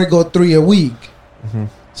 So I want to go 3 a week.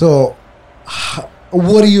 So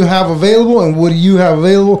what do you have available, and what do you have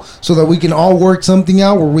available, so that we can all work something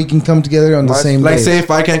out where we can come together on the same Like day? say if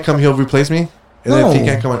I can't come, he'll replace me. And No, if he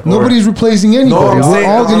can't come, nobody's replacing anybody. We're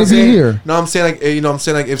all going to be here. No, I'm saying like I'm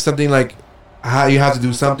saying like if something like you have to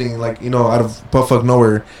do something like out of buttfuck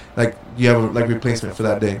nowhere, like you have a like replacement for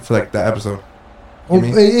that day for like that episode. You Well,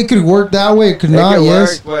 mean? it could work that way. It could not. could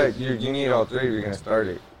Yes. work, but you need all 3 if you're gonna start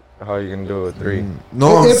it. How are you gonna do it with 3?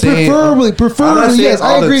 No, I'm saying preferably, I'm not saying yes.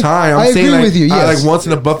 I all agree. the time. I'm I saying agree like, with you. Yes. like once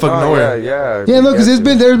in a buttfuck nowhere. Yeah. Yeah, no, because there's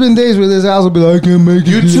been days where this house will be like, I can't make it.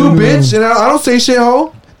 You too, bitch, and I don't say shit,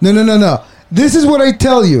 ho. No. This is what I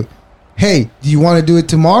tell you. Hey, do you want to do it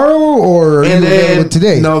tomorrow or are you And available then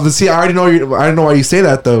today? no, but see, I already know. I don't know why you say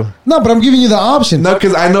that though. No, but I'm giving you the option. No,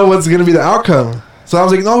 because I know what's gonna be the outcome. So I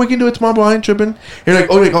was like, no, we can do it tomorrow, bro. I ain't tripping. You're like,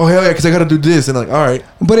 oh hell yeah, because I gotta do this, and like, all right.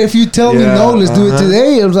 But if you tell me Yeah, no, let's do it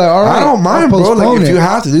today. I was like, all right. I don't mind, I'll bro. postpone Like if it. you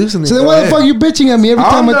have to do something. So then go why the ahead. fuck you bitching at me every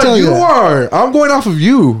time I not, tell you that? are. I'm going off of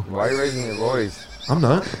you. Why are you raising your voice? I'm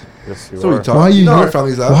not. Yes, you So we are. talk. Why you? know our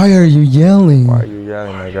family's out. Why are you yelling? Why are you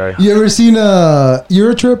yelling, my guy? You ever seen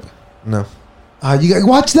Eurotrip? No. You guys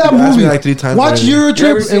watch that You asked me movie. like 3 times Watch already. You ever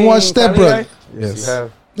Eurotrip and watch seen Step Family Brothers. Guy? Yes.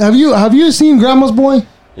 Yes. You have. Have you seen Grandma's Boy?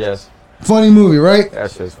 Yes. Funny movie, right?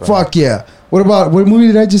 That's just fun. Fuck yeah. What movie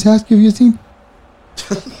did I just ask you if you've seen?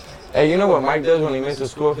 Hey, you know what Mike does when he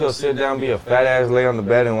misses school? He'll sit down, be a fat ass, lay on the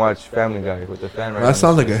bed, and watch Family Guy with the fan right. That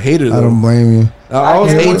sounds like a hater, I though. don't blame you. I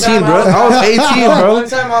was 18, bro. I was 18, bro. One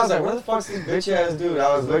time I was like, where the fuck's this bitch ass dude?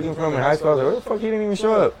 I was looking for him in high school. I was like, where the fuck he didn't even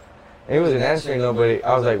show up? And he wasn't answering nobody.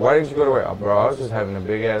 I was like, why didn't you go to work? Oh, bro, I was just having a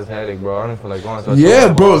big ass headache, bro. I didn't feel like going. So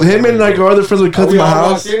Yeah, bro. Him and like our other friends would come to my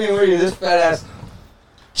house. Where you this fat ass?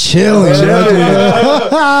 Chilling.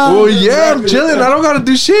 Well, yeah, I'm chilling. I don't gotta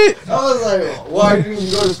do shit. I was like, why didn't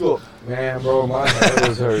you go to school? Man, bro, my head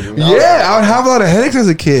was hurting. Yeah, I would have a lot of headaches as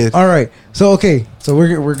a kid. All right. So okay. So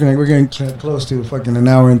we're getting close to fucking an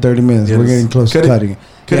hour and 30 minutes. Yes. We're getting close to cutting it.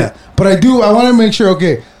 Cut Yeah. it. But I want to make sure.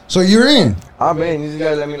 Okay. So you're in. I'm in. You just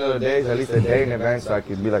gotta let me know the days, at least a day in advance, so I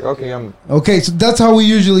could be like, okay, I'm. Okay. So that's how we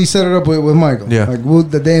usually set it up with Michael. Yeah. Like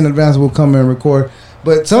the day in advance we'll come and record.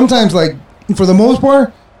 But sometimes, like for the most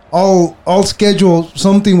part, I'll schedule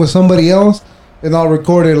something with somebody else. And I'll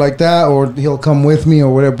record it like that, or he'll come with me,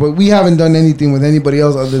 or whatever. But we haven't done anything with anybody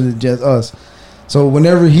else other than just us. So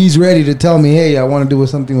whenever he's ready to tell me, hey, I want to do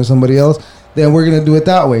something with somebody else, then we're gonna do it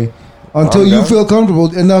that way. Until you feel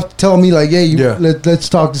comfortable enough to tell me, like, hey, let's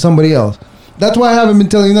talk to somebody else. That's why I haven't been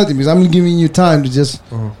telling you nothing, because I'm giving you time to just,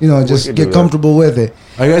 just get comfortable with it.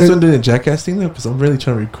 Are you guys still doing a jackass thing though? Because I'm really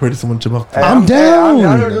trying to record someone jump off. Hey, I'm down.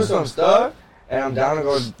 I'm down to do some stuff. And I'm down to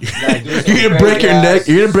go. Like, You're gonna break your neck.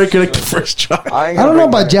 You're gonna break your neck the first try. I don't know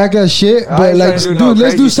about jackass shit, but like, dude,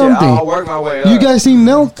 let's do something. I'll work my way up. You guys seen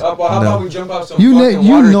Nelk? How about we jump off some You fucking know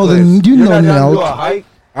water the cliffs? you You're know not down to Nelk. do a hike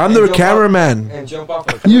I'm and the jump cameraman. and jump off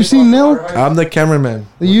You seen Nelk? Nelk? I'm the cameraman.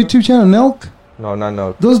 The YouTube channel Nelk. No, not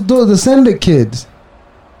no. Those the Send It kids.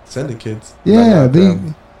 Send it, kids. Yeah, Not they.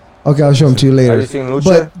 them. Okay, I'll show them to you later. Have you seen Lucha?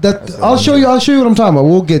 But that I'll show you what I'm talking about.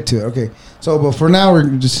 We'll get to it. Okay. So, but for now, we're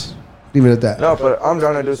just leave it at that. No, but I'm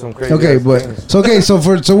trying to do some crazy. Okay, but things.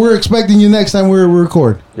 so we're expecting you next time we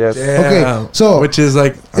record. Yes. Okay, so which is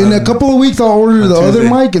like in a couple of weeks, I'll order the other Tuesday.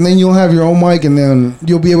 mic, and then you'll have your own mic, and then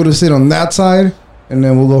you'll be able to sit on that side, and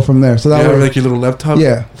then we'll go from there. So that way, like your little laptop.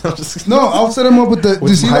 yeah. No, I'll set them up with the. Do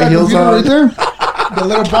you see high that heels computer on. right there? The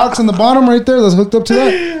little box in the bottom right there that's hooked up to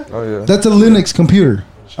that. Oh yeah. That's a Linux computer.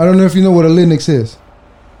 I don't know if you know what a Linux is.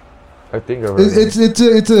 I think I've heard of it.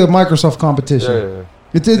 It's a Microsoft competition. Yeah.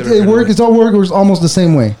 It all works almost the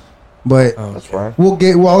same way, but That's fine.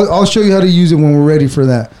 I'll show you how to use it when we're ready for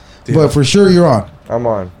that. Yeah. But for sure, you're on. I'm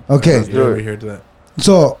on. Okay, Let's do You're over it. here to that.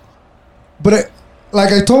 so, but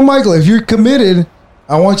like I told Michael, if you're committed,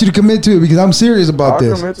 I want you to commit to it because I'm serious about I'll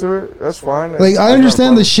this. commit to it. That's fine. Like I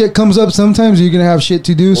understand the shit comes up sometimes. You're gonna have shit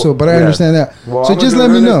to do, but I yeah. understand that. Well, So I'm just gonna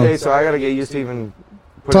let do me real know. estate, so I gotta get used to even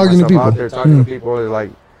putting Talking to myself people. out there, talking Mm. to people. Like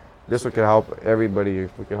this could help everybody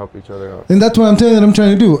if we can help each other out. And that's what I'm telling you that I'm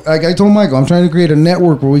trying to do. Like I told Michael, I'm trying to create a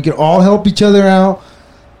network where we can all help each other out,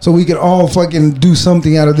 so we can all fucking do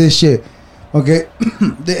something out of this shit. Okay,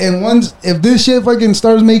 and if this shit fucking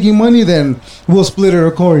starts making money, then we'll split it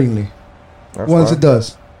accordingly. That's Once fine. it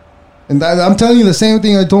does, and I'm telling you the same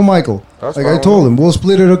thing I told Michael. That's Like fine I told with him, we'll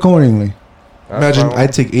split it accordingly. That's Imagine fine I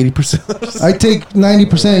with take 80%. I take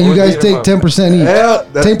 90%. You guys take 10% each. Yeah,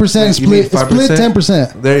 10% split. Split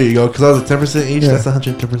 10%. There you go. Because I was at 10% each. Yeah. That's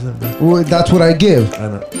 110%. Bro. Well, that's what I give. I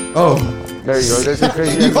know. Oh, There you go. That's a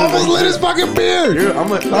crazy. You almost lit his fucking beard. I'm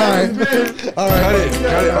a. All right. All right.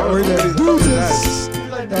 Cut it. We're gonna do this.